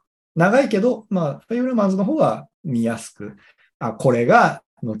点では長いけど、まあ、フェイブルマンズの方は見やすく、これが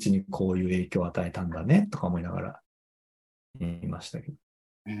後にこういう影響を与えたんだね、とか思いながら言いましたけど。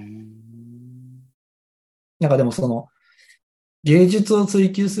なんかでも芸術を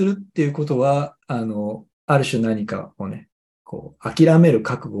追求するっていうことは、ある種何かをね、こう、諦める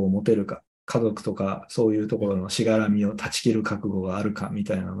覚悟を持てるか、家族とかそういうところのしがらみを断ち切る覚悟があるかみ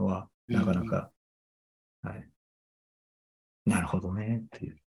たいなのは、なかなか、はい。なるほどね、って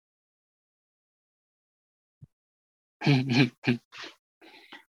いう。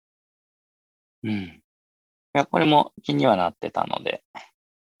うん。いや、これも気にはなってたので、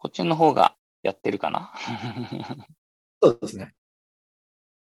こっちの方がやってるかな。そうですね。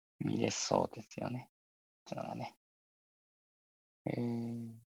見れそうですよね。こちらがね。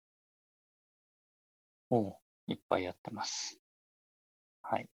いっぱいやってます。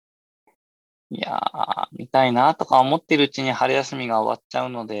はい。いやー、見たいなとか思ってるうちに春休みが終わっちゃう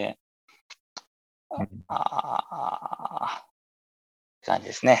ので、って感じ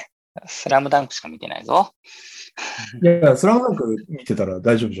ですね。スラムダンクしか見てないぞ。いや、スラムダンク見てたら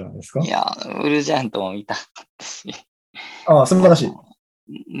大丈夫じゃないですか。いや、ウルジャイアントも見たかったし。ああ、素晴らしい。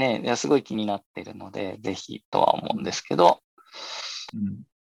ね、いやすごい気になってるので、ぜひとは思うんですけど、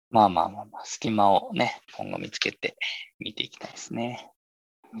まあ、隙間をね、今後見つけて見ていきたいですね。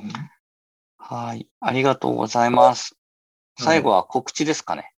はい。ありがとうございます。最後は告知です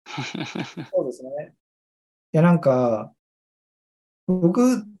かね。そうですね。いや、なんか、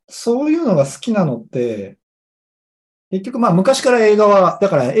僕、そういうのが好きなのって、結局、昔から映画は、だ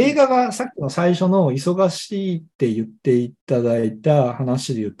から映画がさっきの最初の忙しいって言っていただいた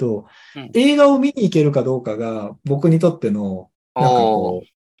話で言うと、映画を見に行けるかどうかが僕にとっての、なんかこう、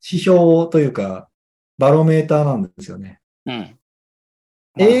指標というか、バロメーターなんですよね。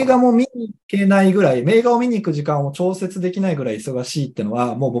映画も見に行けないぐらい、映画を見に行く時間を調節できないぐらい忙しいっての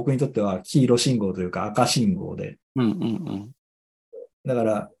は、もう僕にとっては黄色信号というか赤信号で。だか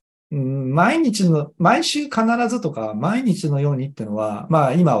ら、毎週必ずとか、毎日のようにってのは、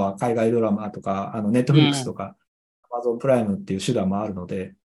今は海外ドラマとか、ネットフリックスとか、アマゾンプライムっていう手段もあるの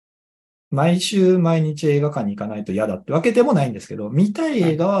で、毎週毎日映画館に行かないと嫌だってわけでもないんですけど、見たい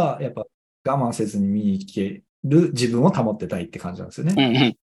映画はやっぱ我慢せずに見に行ける自分を保ってたいって感じなんですよ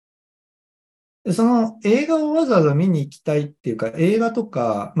ね。でその映画をわざわざ見に行きたいっていうか、映画と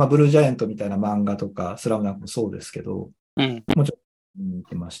か、ブルージャイアントみたいな漫画とか、スラムダンクもそうですけど、もちろん見に行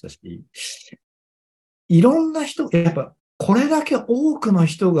きましたし、いろんな人、やっぱこれだけ多くの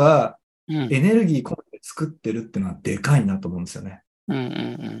人がエネルギー込めて作ってるっていうのはでかいなと思うんですよね。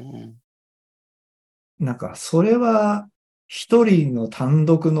なんかそれは一人の単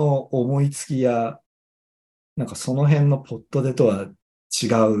独の思いつきや、なんかその辺のポットでとは違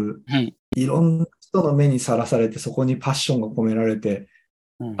う、いろんな人の目にさらされてそこにパッションが込められて、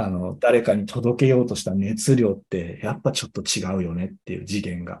誰かに届けようとした熱量ってやっぱちょっと違うよねっていう次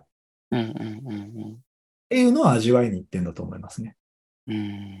元が。っていうのを味わいに行ってんだと思いますね。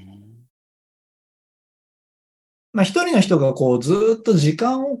一人の人がこうずっと時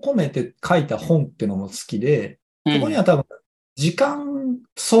間を込めて書いた本っていうのも好きで、そこには多分時間、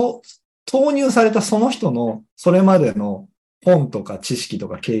投入されたその人のそれまでの本とか知識と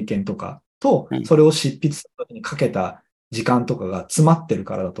か経験とかと、それを執筆するときにかけた時間とかが詰まってる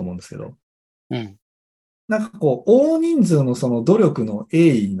からだと思うんですけど、なんかこう、大人数のその努力の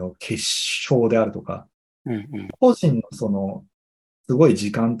栄意の結晶であるとか、個人のその、すごい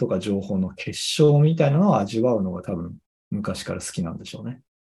時間とか情報の結晶みたいなのを味わうのが多分昔から好きなんでしょうね。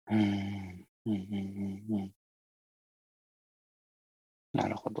な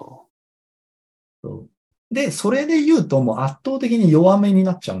るほど。で、それで言うともう圧倒的に弱めに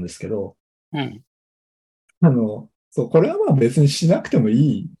なっちゃうんですけど、これは別にしなくてもい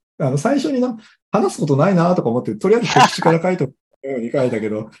い。最初に話すことないなとか思って、とりあえず告知から書いとくように書いたけ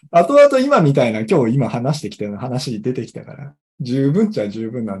ど、後々今みたいな、今話してきたような話に出てきたから、十分っちゃ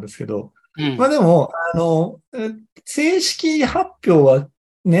十分なんですけど、でも、正式発表は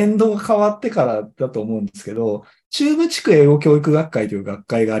年度が変わってからだと思うんですけど、中部地区英語教育学会という学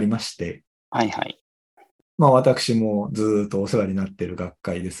会がありまして、私もずっとお世話になっている学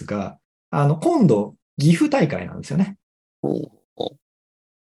会ですが、今度、岐阜大会なんですよね。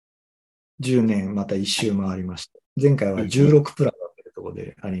10年また一周回りました。前回は16プランだったところ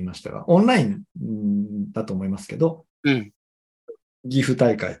でありましたが、オンラインだと思いますけど、岐阜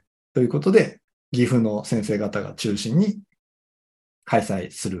大会ということで、岐阜の先生方が中心に開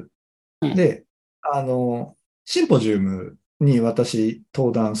催する。で、シンポジウムに私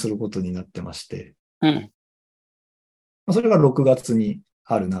登壇することになってまして、それが6月に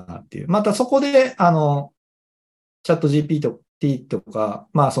あるなっていう。またそこで、チャット GPT とか、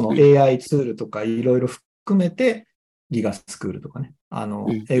その AI ツールとかいろいろ含めて、ギガスクールとかね、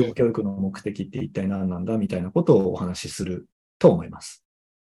英語教育の目的って一体何なんだみたいなことをお話しすると思います。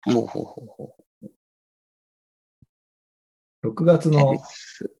6月の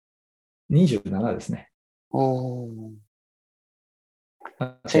27ですね。6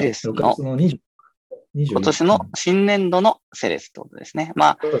月の27。今年の新年度のセレスってことですね。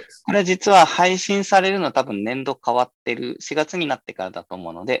まあ、これは実は配信されるのは多分年度変わってる4月になってからだと思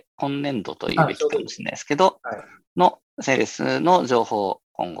うので、今年度と言うべきかもしれないですけど、のセレスの情報を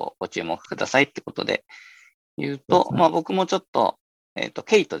今後ご注目くださいってことで言うと、まあ僕もちょっと、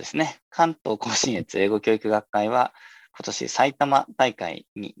ケイトですね。関東甲信越英語教育学会は今年埼玉大会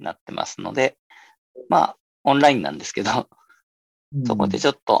になってますので、まあオンラインなんですけど、そこでち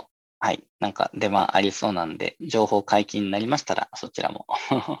ょっと、はい、なんか出番ありそうなんで、情報解禁になりましたら、そちらも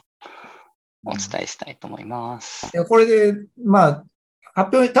お伝えしたいと思います。いや、これで、まあ、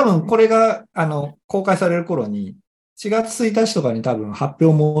発表、多分これが、公開される頃に、4月1日とかに多分発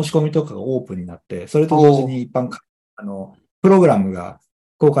表申し込みとかがオープンになって、それと同時に一般、プログラムが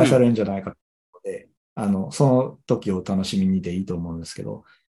公開されるんじゃないかというので、その時をお楽しみにでいいと思うんですけど、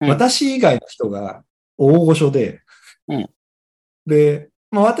私以外の人が大御所で、で、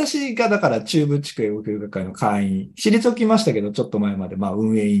まあ、私がだから中部地区英語教育学会の会員、退きましたけど、ちょっと前までまあ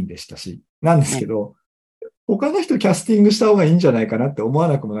運営委員でしたし、なんですけど、他の人キャスティングした方がいいんじゃないかなって思わ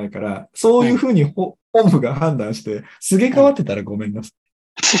なくもないから、そういうふうに本部が判断して、すげ替わってたらごめんなさい。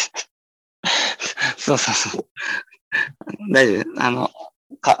そう。大丈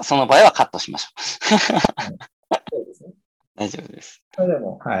夫。その場合はカットしましょう。そうですね。大丈夫です。で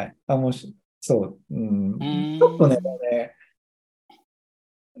も、はい。そう。ちょっとね、もうね、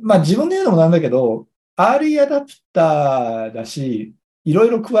まあ自分で言うのもなんだけど、アーリーアダプターだし、いろい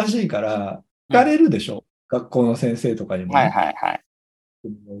ろ詳しいから、聞かれるでしょ、学校の先生とかにも、ね。はい。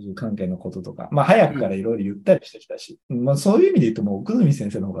関係のこととか。まあ早くからいろいろ言ったりしてきたし。まあそういう意味で言うともう奥住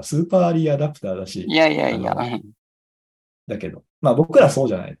先生の方がスーパーアーリーアダプターだし。いや。だけど、まあ僕らそう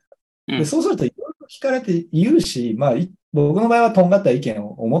じゃない。で、そうするといろいろ聞かれて言うし、まあ僕の場合はとんがった意見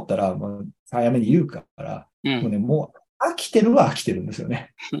を思ったら、もう早めに言うから、もうね、もう飽きてるは飽きてるんですよ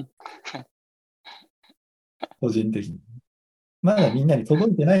ね。個人的に。まだみんなに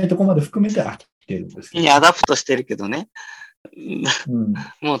届いてないところまで含めて飽きてるんですけど。いや、アダプトしてるけどね。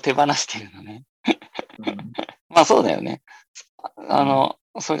もう手放してるのね。まあそうだよね。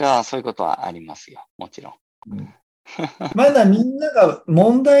それはそういうことはありますよ。もちろん。まだみんなが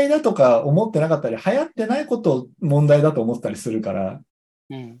問題だとか思ってなかったり、流行ってないことを問題だと思ったりするから、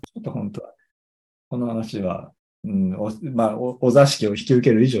ちょっと本当は、この話は、お座敷を引き受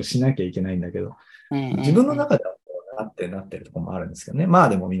ける以上しなきゃいけないんだけど、自分の中ではなってるところもあるんですけどね。まあ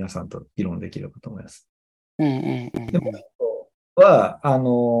でも皆さんと議論できるかと思います。でもは、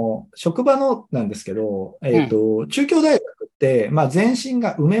職場のなんですけど、中京大学って、まあ前身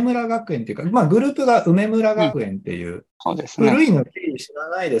が梅村学園っていうか、まあグループが梅村学園っていう、古いの経緯知ら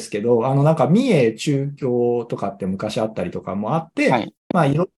ないですけど、なんか三重中京とかって昔あったりとかもあって、まあ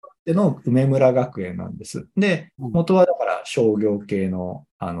いろいろあっての梅村学園なんです。で、元はだから商業系の、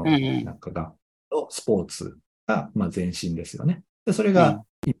なんか学校、スポーツが、まあ前身ですよね。で、それが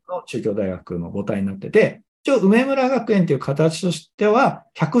今の中京大学の母体になってて、一応、梅村学園という形としては、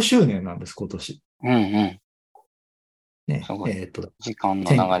100周年なんです、今年。ね、時間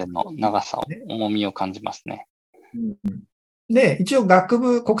の流れの長さを、重みを感じますね。で、一応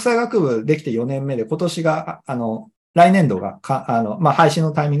国際学部できて4年目で、今年が、来年度が、まあ、配信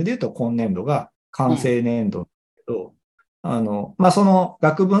のタイミングで言うと、今年度が完成年度だけど、まあ、その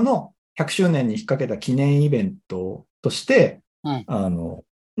学部の100周年に引っ掛けた記念イベントとして、も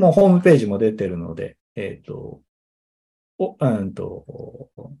うホームページも出てるので、エ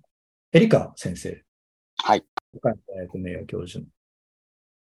リカ先生。はい。岡山大学名誉教授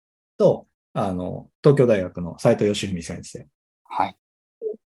と、東京大学の斉藤義文先生。はい。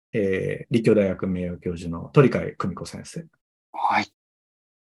立教大学名誉教授の鳥海久美子先生。はい。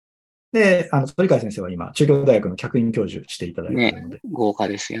で、鳥海先生は今、中京大学の客員教授していただいているので。豪華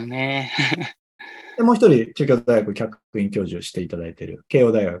ですよね。で、もう一人、中京大学客員教授していただいている、慶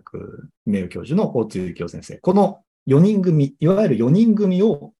応大学名誉教授の大津幸夫先生。この4人組、いわゆる4人組を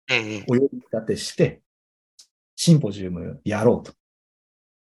お呼び立てして、シンポジウムやろうと。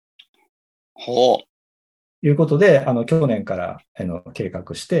ほう。いうことで、去年から計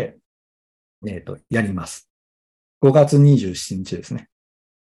画して、やります。5月27日ですね。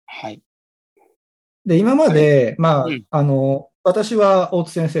はい。で、今まで、まあ、私は大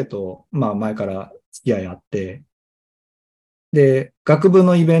津先生と、まあ、前から付き合いあって、で、学部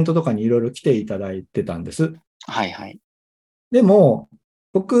のイベントとかにいろいろ来ていただいてたんです。はいはい。でも、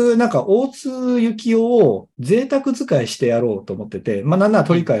僕、なんか、大津幸夫を贅沢使いしてやろうと思ってて、まあ、なんなら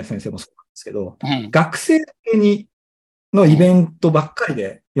鳥海先生もそうなんですけど、学生向けのイベントばっかり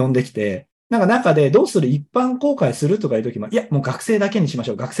で呼んできて、なんか中でどうする一般公開するとかいうときも、いや、もう学生だけにしまし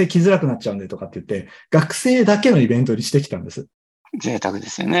ょう。学生来づらくなっちゃうんでとかって言って、学生だけのイベントにしてきたんです。贅沢で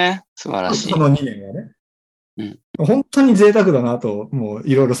すよね。素晴らしい。この2年はね。本当に贅沢だなと、もう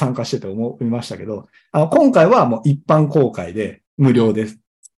いろいろ参加してて思いましたけど、今回はもう一般公開で無料です。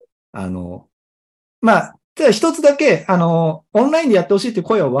まあ、じゃあ一つだけ、オンラインでやってほしいっていう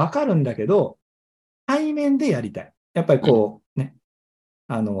声はわかるんだけど、対面でやりたい。やっぱりこう、ね、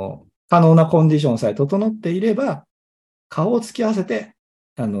可能なコンディションさえ整っていれば、顔を突き合わせて、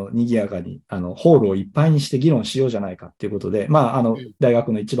賑やかに、ホールをいっぱいにして議論しようじゃないかっていうことで、まあ、大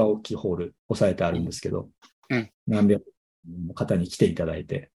学の一番大きいホール、押さえてあるんですけど、何百人の方に来ていただい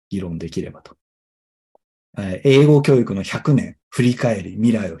て、議論できればと。英語教育の100年、振り返り、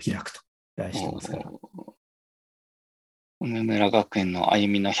未来を開くと題してますから。梅村学園の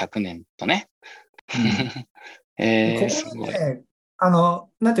歩みの100年とね。これね、な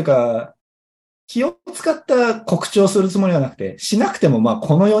んていうか、気を使った告知をするつもりはなくて、しなくてもまあ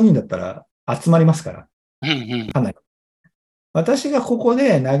この4人だったら集まりますから。かなり。私がここ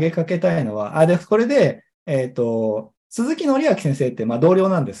で投げかけたいのは、で、これで、鈴木紀明先生って、まあ同僚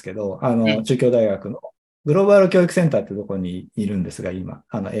なんですけど、中京大学のグローバル教育センターってところにいるんですが、今、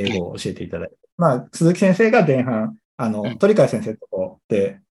英語を教えていただいて。まあ、鈴木先生が前半、鳥海先生とこ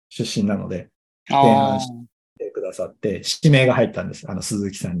で出身なので、前半してくださって、指名が入ったんです。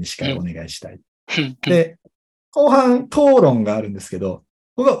鈴木さんに司会をお願いしたい。で、後半討論があるんですけど、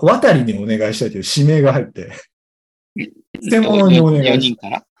僕は渡りにお願いしたいという指名が入って、専門にお願いしたい。4人か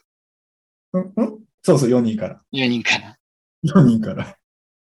らそうそう、4人から。4人から。4人から。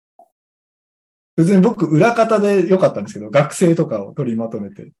別に僕、裏方でよかったんですけど、学生とかを取りまとめ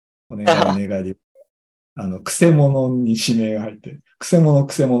て、お願いで。くせ者に指名が入って、くせ者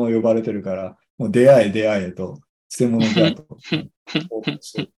呼ばれてるから、もう出会えと、くせ者じゃと。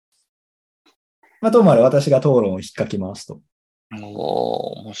まあ、ともあれ私が討論を引っかきますと。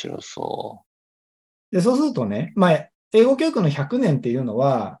面白そう。で、そうするとね、まあ、英語教育の100年っていうの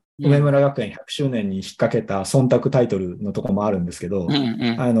は、梅村学園100周年に引っ掛けた忖度タイトルのところもあるんですけど、振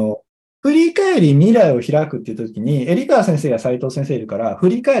り返り未来を開くっていう時に、エリカ先生や斉藤先生いるから、振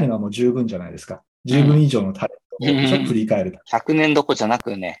り返るのはもう十分じゃないですか。十分以上のタレントを振り返る。100年どこじゃな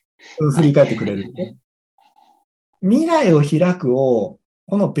くね。振り返ってくれる。未来を開くを、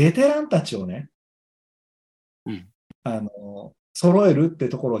このベテランたちをね、揃えるって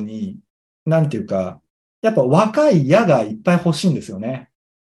ところに、なんていうか、やっぱ若い矢がいっぱい欲しいんですよね。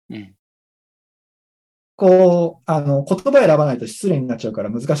こう、言葉選ばないと失礼になっちゃうから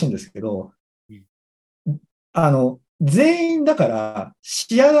難しいんですけど、全員だから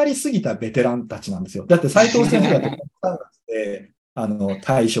仕上がりすぎたベテランたちなんですよ。だって斉藤先生だって3月で、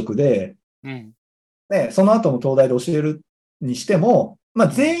退職で、ね、その後も東大で教えるにしても、まあ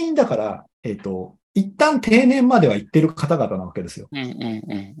全員だから、一旦定年までは行ってる方々なわけですよ。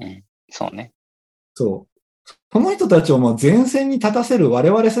そうね。そう。この人たちをもう前線に立たせる我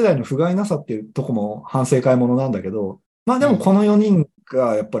々世代の不甲斐なさっていうとこも反省会ものなんだけど、まあでもこの4人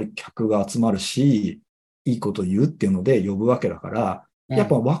がやっぱり客が集まるし、いいこと言うっていうので呼ぶわけだから、やっ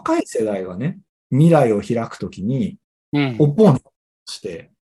ぱ若い世代がね、未来を開くときに、オポーネントし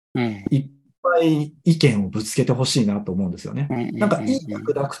て、いっぱい意見をぶつけてほしいなと思うんですよね。なんかいい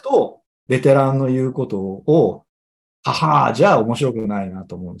役立くと、ベテランの言うことを、じゃあ面白くないな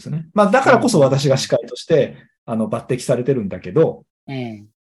と思うんですよね。まあだからこそ私が司会として、抜擢されてるんだけど、ぜ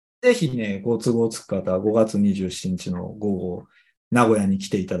ひね、ご都合つく方は5月27日の午後、名古屋に来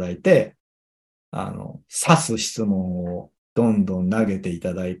ていただいて、指す質問をどんどん投げてい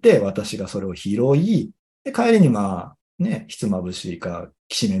ただいて、私がそれを拾い、で、帰りにまあ、ね、ひつまぶしか、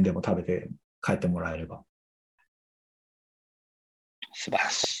きしめんでも食べて帰ってもらえれば。素晴ら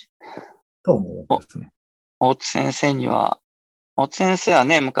しい。と思うんですね。大津先生は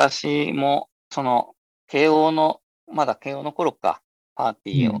ね、昔も、まだ慶応の頃か、パー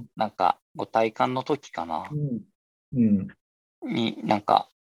ティーを、なんか、ご体感の時かな。に、なんか、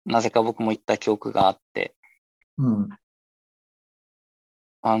なぜか僕も行った記憶があって、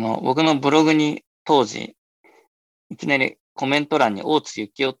僕のブログに当時、いきなりコメント欄に大津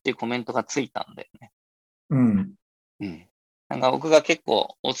幸雄っていうコメントがついたんだよね。なんか僕が結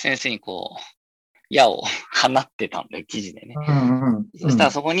構大津先生にこう、矢を放ってたんだよ、記事でね。そした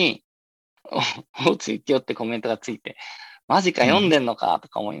らそこに、大津幸雄ってコメントがついて、マジか読んでんのかと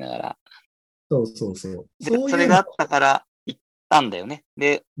か思いながら。で、それがあったから行ったんだよね。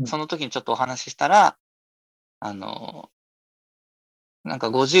で、その時にちょっとお話ししたら、なんか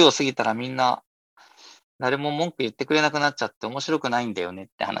50を過ぎたらみんな、誰も文句言ってくれなくなっちゃって面白くないんだよねっ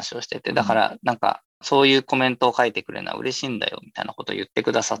て話をしてて、だからなんかそういうコメントを書いてくれるのは嬉しいんだよみたいなことを言って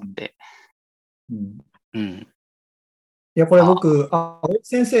くださって。いや、これ僕、大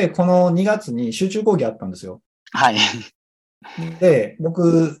津先生、この2月に集中講義あったんですよ。はい。で、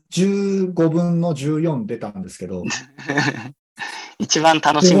僕、15分の14出たんですけど、一番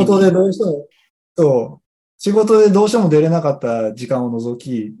楽し仕みに。事でどうしても、そう、仕事でどうしても出れなかった時間を除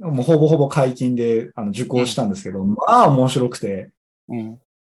き、もうほぼほぼ解禁で受講したんですけど、まあ面白くて、うん。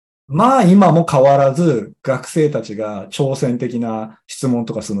まあ今も変わらず学生たちが挑戦的な質問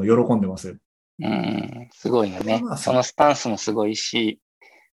とかするのを喜んでますよ。うん。すごいよね。まあ、そのスタンスもすごいし、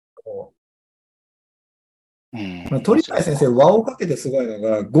うん。鳥谷先生、輪をかけてすごいの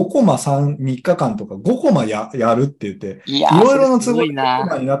が、5コマ3日間とか5コマやるって言って、いいやー、それすろいろな都合ごで5コいな。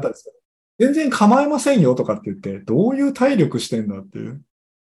マになったんですよ。全然構いませんよとかって言って、どういう体力してんだっていう。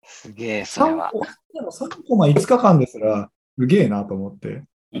すげえ、それ3は。コでも3コマ5日間ですら、すげえなと思って、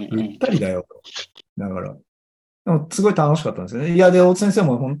ぐっうんうん。たりだよと。だから。でも、すごい楽しかったんですよね。いや、で、大津先生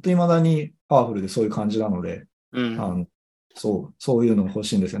も本当に未だにパワフルでそういう感じなので、うん。そういうの欲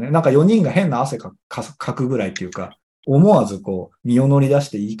しいんですよね。なんか4人が変な汗かくぐらいっていうか、思わずこう、身を乗り出し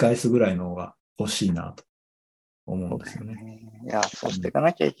て言い返すぐらいの方が欲しいなと思うんそうだですよね。よね。いや、そうしていか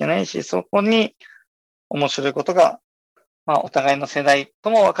なきゃいけないし、そこに面白いことが、まあ、お互いの世代と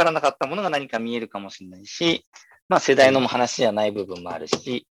も分からなかったものが何か見えるかもしれないし、まあ、世代の話じゃない部分もある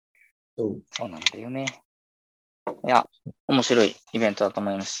し、そうそうなんだよね。いや、面白いイベントだと思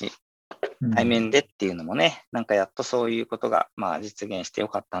いますし、対面でっていうのもね、なんかやっとそういうことが、まあ、実現してよ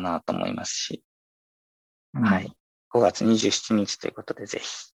かったなと思いますし、はい。5月27日ということで、ぜひ。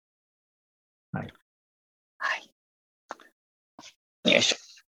はい。はい。よいしょ。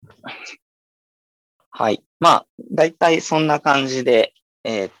はい。まあ、だいたいそんな感じで、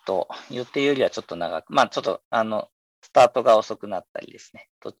予定よりはちょっと長く、まあ、ちょっと、スタートが遅くなったりですね、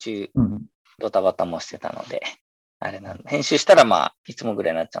途中、ドタバタもしてたので、あれなんで、編集したら、まあ、いつもぐ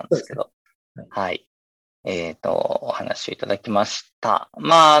らいになっちゃうんですけど、はい。お話をいただきました。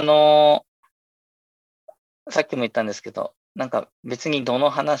まあ、さっきも言ったんですけど、なんか別にどの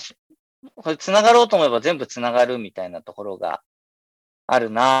話、これ繋がろうと思えば全部繋がるみたいなところがある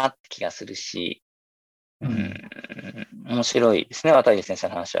なって気がするし、面白いですね。渡先生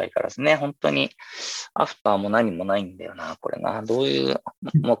の話は相変わらずね。本当に、アフターも何もないんだよな、これな。どういう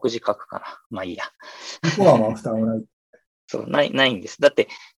目次書くかな。まあいいや。ここはまあ負担はない。そう、ないんです。だって、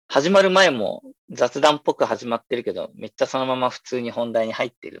始まる前も雑談っぽく始まってるけど、めっちゃそのまま普通に本題に入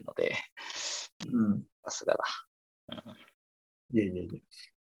ってるので、さすがだ。いえいえいえ。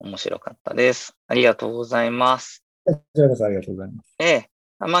面白かったです。ありがとうございます。こちらこそありがとうございます。ええ。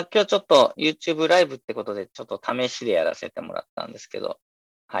まあ、今日ちょっと YouTube ライブってことで、ちょっと試しでやらせてもらったんですけど、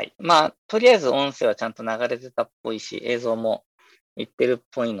はい。まあ、とりあえず音声はちゃんと流れてたっぽいし、映像もいってるっ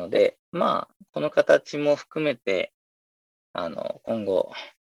ぽいので、まあ、この形も含めて、今後、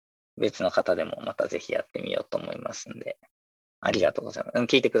別の方でもまたぜひやってみようと思いますんで、ありがとうございます。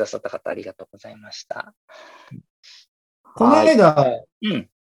聞いてくださった方ありがとうございました。このはい。間、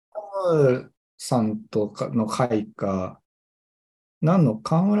うん。さんとかの会か、何の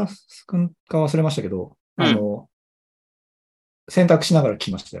河村くんか忘れましたけど、うん。選択しながら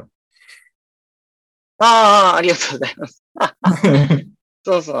来ましたよ。ああ、ありがとうございます。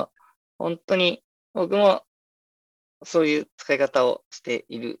そうそう。本当に、僕もそういう使い方をして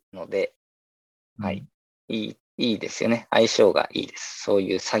いるので、はい。いいですよね。相性がいいです。そう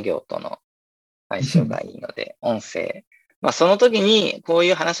いう作業との相性がいいので、音声。まあ、その時にこう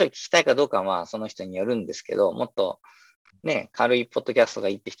いう話を聞きたいかどうかは、その人によるんですけど、もっとね、軽いポッドキャストが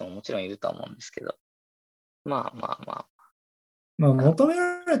いいって人ももちろんいるとは思うんですけど、まあまあままあ、求め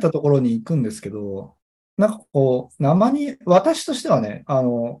られたところに行くんですけど、なんかこう、私としてはね、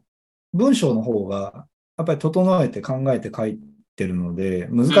文章の方が、やっぱり整えて考えて書いてるので、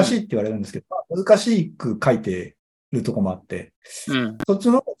難しいって言われるんですけど、難しく書いてるとこもあって、うん。そっち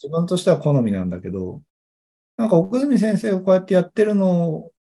の方が自分としては好みなんだけど、なんか奥住先生がこうやってやってるの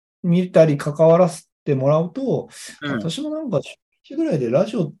を見たり関わらせてもらうと、うん。私もなんか週1ぐらいでラ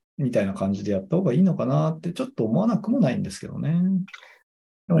ジオみたいな感じでやった方がいいのかなってちょっと思わなくもないんですけどね。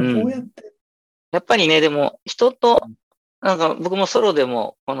でもこうやっうん。て、やっぱりね、でも人と、なんか僕もソロで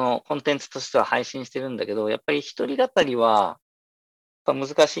もこのコンテンツとしては配信してるんだけど、やっぱり一人語りはやっぱ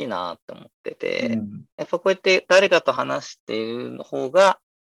難しいなって思ってて、やっぱこうやって誰かと話している方が、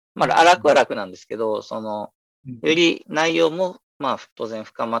まあ楽は楽なんですけど、より内容もまあ当然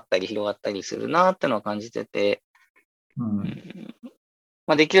深まったり広がったりするなってのは感じてて、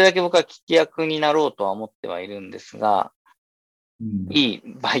まあできるだけ僕は聞き役になろうとは思ってはいるんですが、いい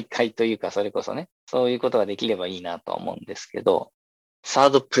媒介というか、それこそね、そういうことができればいいなとは思うんですけど、サー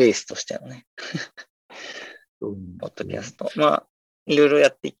ドプレイスとしてのね、ポッドキャスト。まあ、いろいろや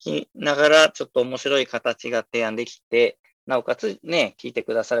っていきながら、ちょっと面白い形が提案できて、なおかつね、聞いて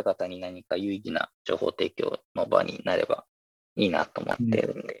くださる方に何か有意義な情報提供の場になればいいなと思って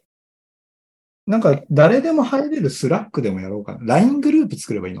るんで。なんか誰でも入れるスラックでもやろうかな。LINE グループ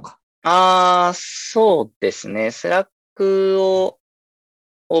作ればいいのか。そうですね。スラックを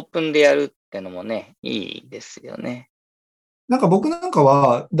オープンでやるってのもね、いいですよね。なんか僕なんか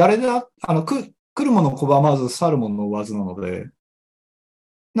は、誰で来るもの拒まず、去るもの追わずなので、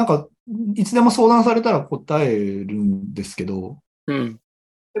なんか、いつでも相談されたら答えるんですけど、うん。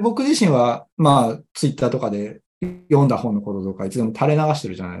で僕自身は、まあ、ツイッターとかで読んだ本のこととか、いつでも垂れ流して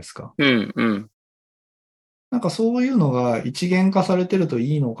るじゃないですか。うん、うん。なんかそういうのが一元化されてると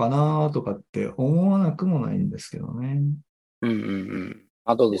いいのかなとかって思わなくもないんですけどね。うん、うん、うん。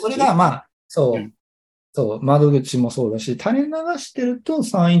窓口。それが、まあ、うん。窓口もそうだし、垂れ流してると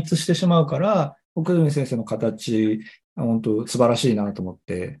散逸してしまうから、奥住先生の形、本当素晴らしいなと思っ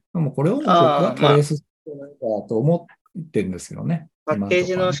て、でもこれを僕はトレースするのかと思ってるんですけどね。パッケー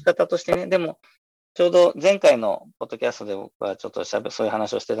ジの仕方としてね、でも、ちょうど前回のポッドキャストで僕はちょっとそういう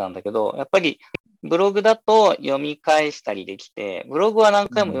話をしてたんだけど、やっぱりブログだと読み返したりできて、ブログは何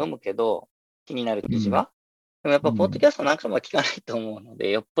回も読むけど、気になる記事は。でもやっぱポッドキャスト何回も聞かないと思うの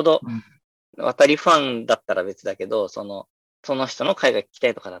で、よっぽど渡りファンだったら別だけど、その人の回が聞きた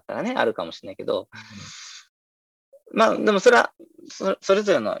いとかだったらね、あるかもしれないけど、まあ、でもそれは、それ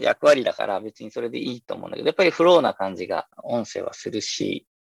ぞれの役割だから別にそれでいいと思うんだけど、やっぱりフローな感じが音声はするし、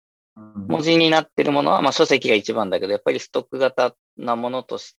文字になってるものは、まあ書籍が一番だけど、やっぱりストック型なもの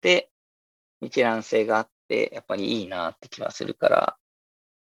として一覧性があって、やっぱりいいなって気はするから、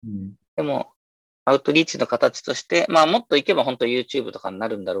でも、アウトリーチの形として、まあもっといけば本当 YouTube とかにな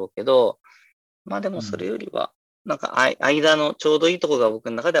るんだろうけど、まあでもそれよりは、なんか間のちょうどいいところが僕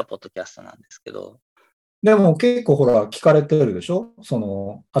の中ではポッドキャストなんですけど。でも結構ほら聞かれてるでしょ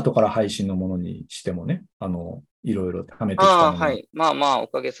後から配信のものにしてもね。いろいろ貯めてきたもの。はい。まあまあ、お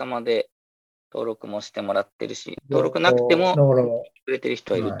かげさまで登録もしてもらってるし、登録なくてもくれてる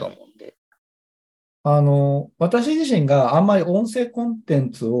人はいると思うんで。私自身があんまり音声コンテン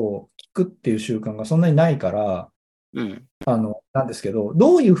ツを聞くっていう習慣がそんなにないから、なんですけど、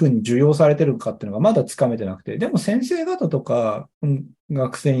どういうふうに受容されてるかっていうのがまだつかめてなくて、でも先生方とか、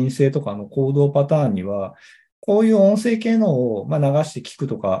学生院生とかの行動パターンには、こういう音声系のを流して聞く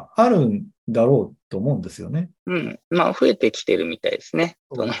とかあるんだろうと思うんですよね。まあ、増えてきてるみたいですね。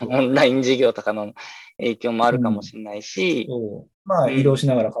そのオンライン授業とかの影響もあるかもしれないし。まあ、移動し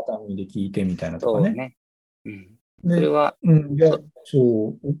ながら片耳で聞いてみたいなとかね。そうね。それは、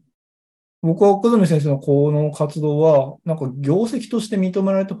僕は奥住先生のこの活動は、なんか業績として認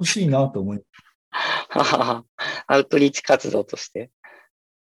められてほしいなと思います。アウトリーチ活動として。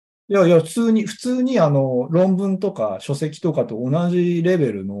いやいや、普通に論文とか書籍とかと同じレ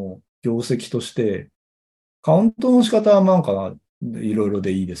ベルの業績として、カウントの仕方はなんかいろいろ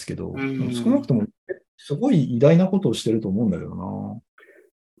でいいですけど、少なくともすごい偉大なことをしてると思うんだけどな。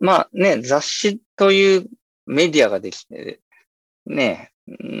まあね、雑誌というメディアができて、ね、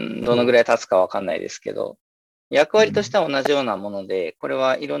どのぐらい経つかわかんないですけど、役割としては同じようなもので、これ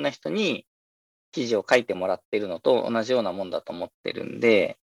はいろんな人に記事を書いてもらっているのと同じようなもんだと思ってるん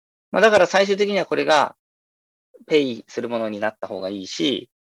で、まあだから最終的にはこれがペイするものになった方がいいし、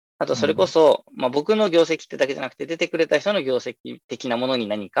あとそれこそ、まあ僕の業績ってだけじゃなくて出てくれた人の業績的なものに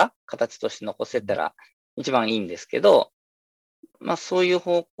何か形として残せたら一番いいんですけど、まあそういう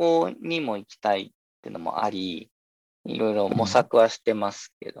方向にも行きたいっていうのもあり、いろいろ模索はしてま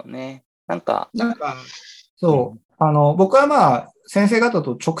すけどね。そう。僕はまあ、先生方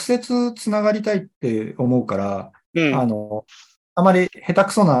と直接つながりたいって思うから、あまり下手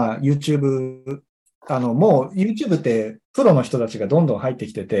くそな YouTube、もう YouTube ってプロの人たちがどんどん入って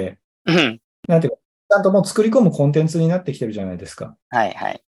きてて、なんていうか、ちゃんともう作り込むコンテンツになってきてるじゃないですか。はいは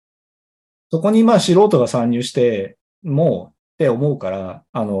い。そこにまあ素人が参入して、もうって思うから、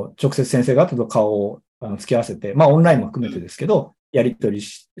直接先生方と顔を付き合わせて、まあオンラインも含めてですけど、やり取り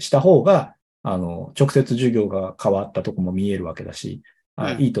した方が、直接授業が変わったとこも見えるわけだし、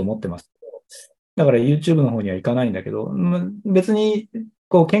いいと思ってます。だから YouTube の方には行かないんだけど、別に、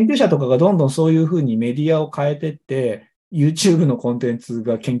こう研究者とかがどんどんそういうふうにメディアを変えてって、YouTube のコンテンツ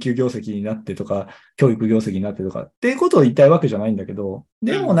が研究業績になってとか、教育業績になってとかっていうことを言いたいわけじゃないんだけど、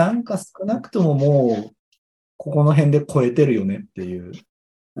でもなんか少なくとももう、ここの辺で超えてるよねっていう、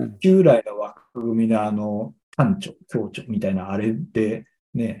従来の枠組みの単調、強調みたいなあれで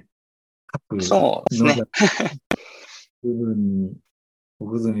ね、各そうですね。部分に、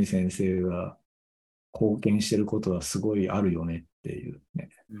奥住先生が貢献してることはすごいあるよねっていうね。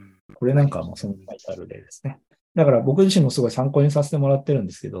これなんかもその書いてある例ですね。だから僕自身もすごい参考にさせてもらってるん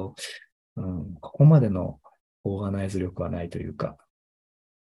ですけど、ここまでのオーガナイズ力はないというか。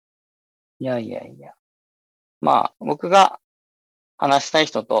いや。まあ、僕が話したい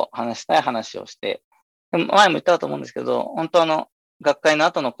人と話したい話をして、でも前も言ったと思うんですけど、本当学会の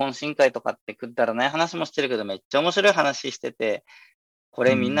後の懇親会とかってくだらない話もしてるけど、めっちゃ面白い話してて、こ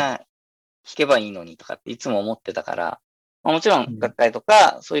れみんな聞けばいいのにとかっていつも思ってたから、もちろん学会と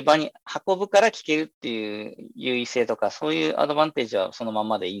かそういう場に運ぶから聞けるっていう優位性とか、そういうアドバンテージはそのま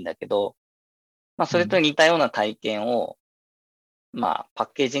までいいんだけど、それと似たような体験を、パッ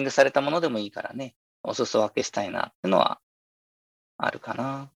ケージングされたものでもいいからね、お裾分けしたいなっていうのはあるか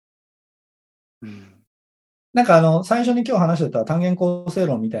な。なんか最初に今日話してた単元構成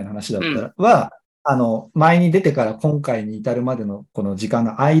論みたいな話だったら、前に出てから今回に至るまでのこの時間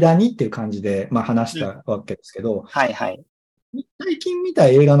の間にっていう感じで、話したわけですけど、はいはい。最近見た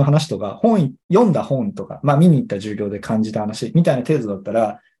映画の話とか、読んだ本とか、見に行った授業で感じた話みたいな程度だった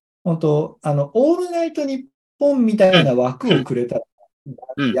ら、本当オールナイトニッポンみたいな枠をくれたら、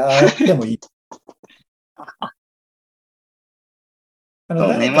やってもいい。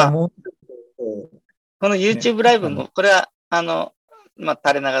誰かもうこの YouTube ライブも、これは、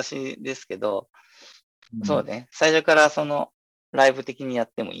垂れ流しですけど、そうね、最初からライブ的にや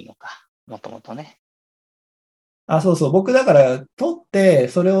ってもいいのか、もともとね。そうそう。僕だから、撮って、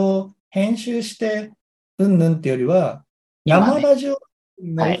それを編集して、うんぬんってよりは、生ラジオ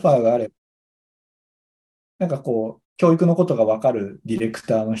のオファーがあれば、なんかこう、教育のことがわかるディレク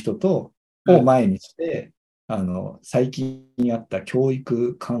ターの人を前にして、最近あった教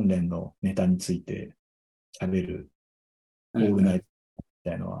育関連のネタについて喋るオールナイト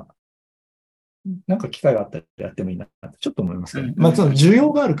みたいなのは、なんか機会があったらやってもいいなってちょっと思いますけどね。その需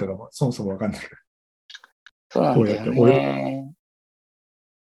要があるかがそもそもわかんないから。そうなんだよね。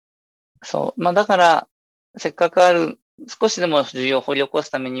そう。だから、せっかくある、少しでも需要を掘り起こ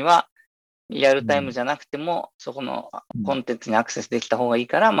すためには、リアルタイムじゃなくても、そこのコンテンツにアクセスできた方がいい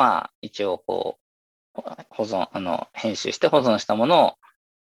から、一応編集して保存したものを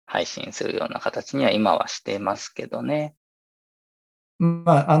配信するような形には今はしてますけどね。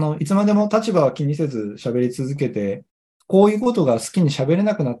いつまでも立場は気にせず喋り続けて、こういうことが好きに喋れ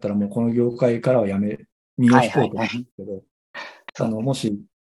なくなったらもうこの業界からは身を引こうと思うんですけど、もし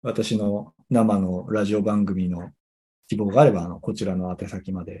私の生のラジオ番組の希望があれば、こちらの宛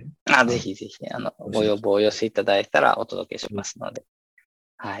先まで。ぜひぜひ、ご要望をお寄せいただいたらお届けしますので。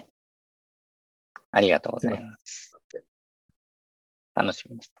はい。ありがとうございます。楽し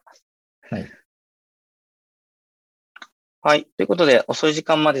みにしてます。はい。はい。ということで、遅い時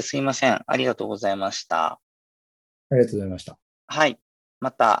間まですいません。ありがとうございました。ありがとうございました。はい。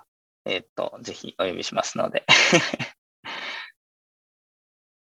また、ぜひお呼びしますので。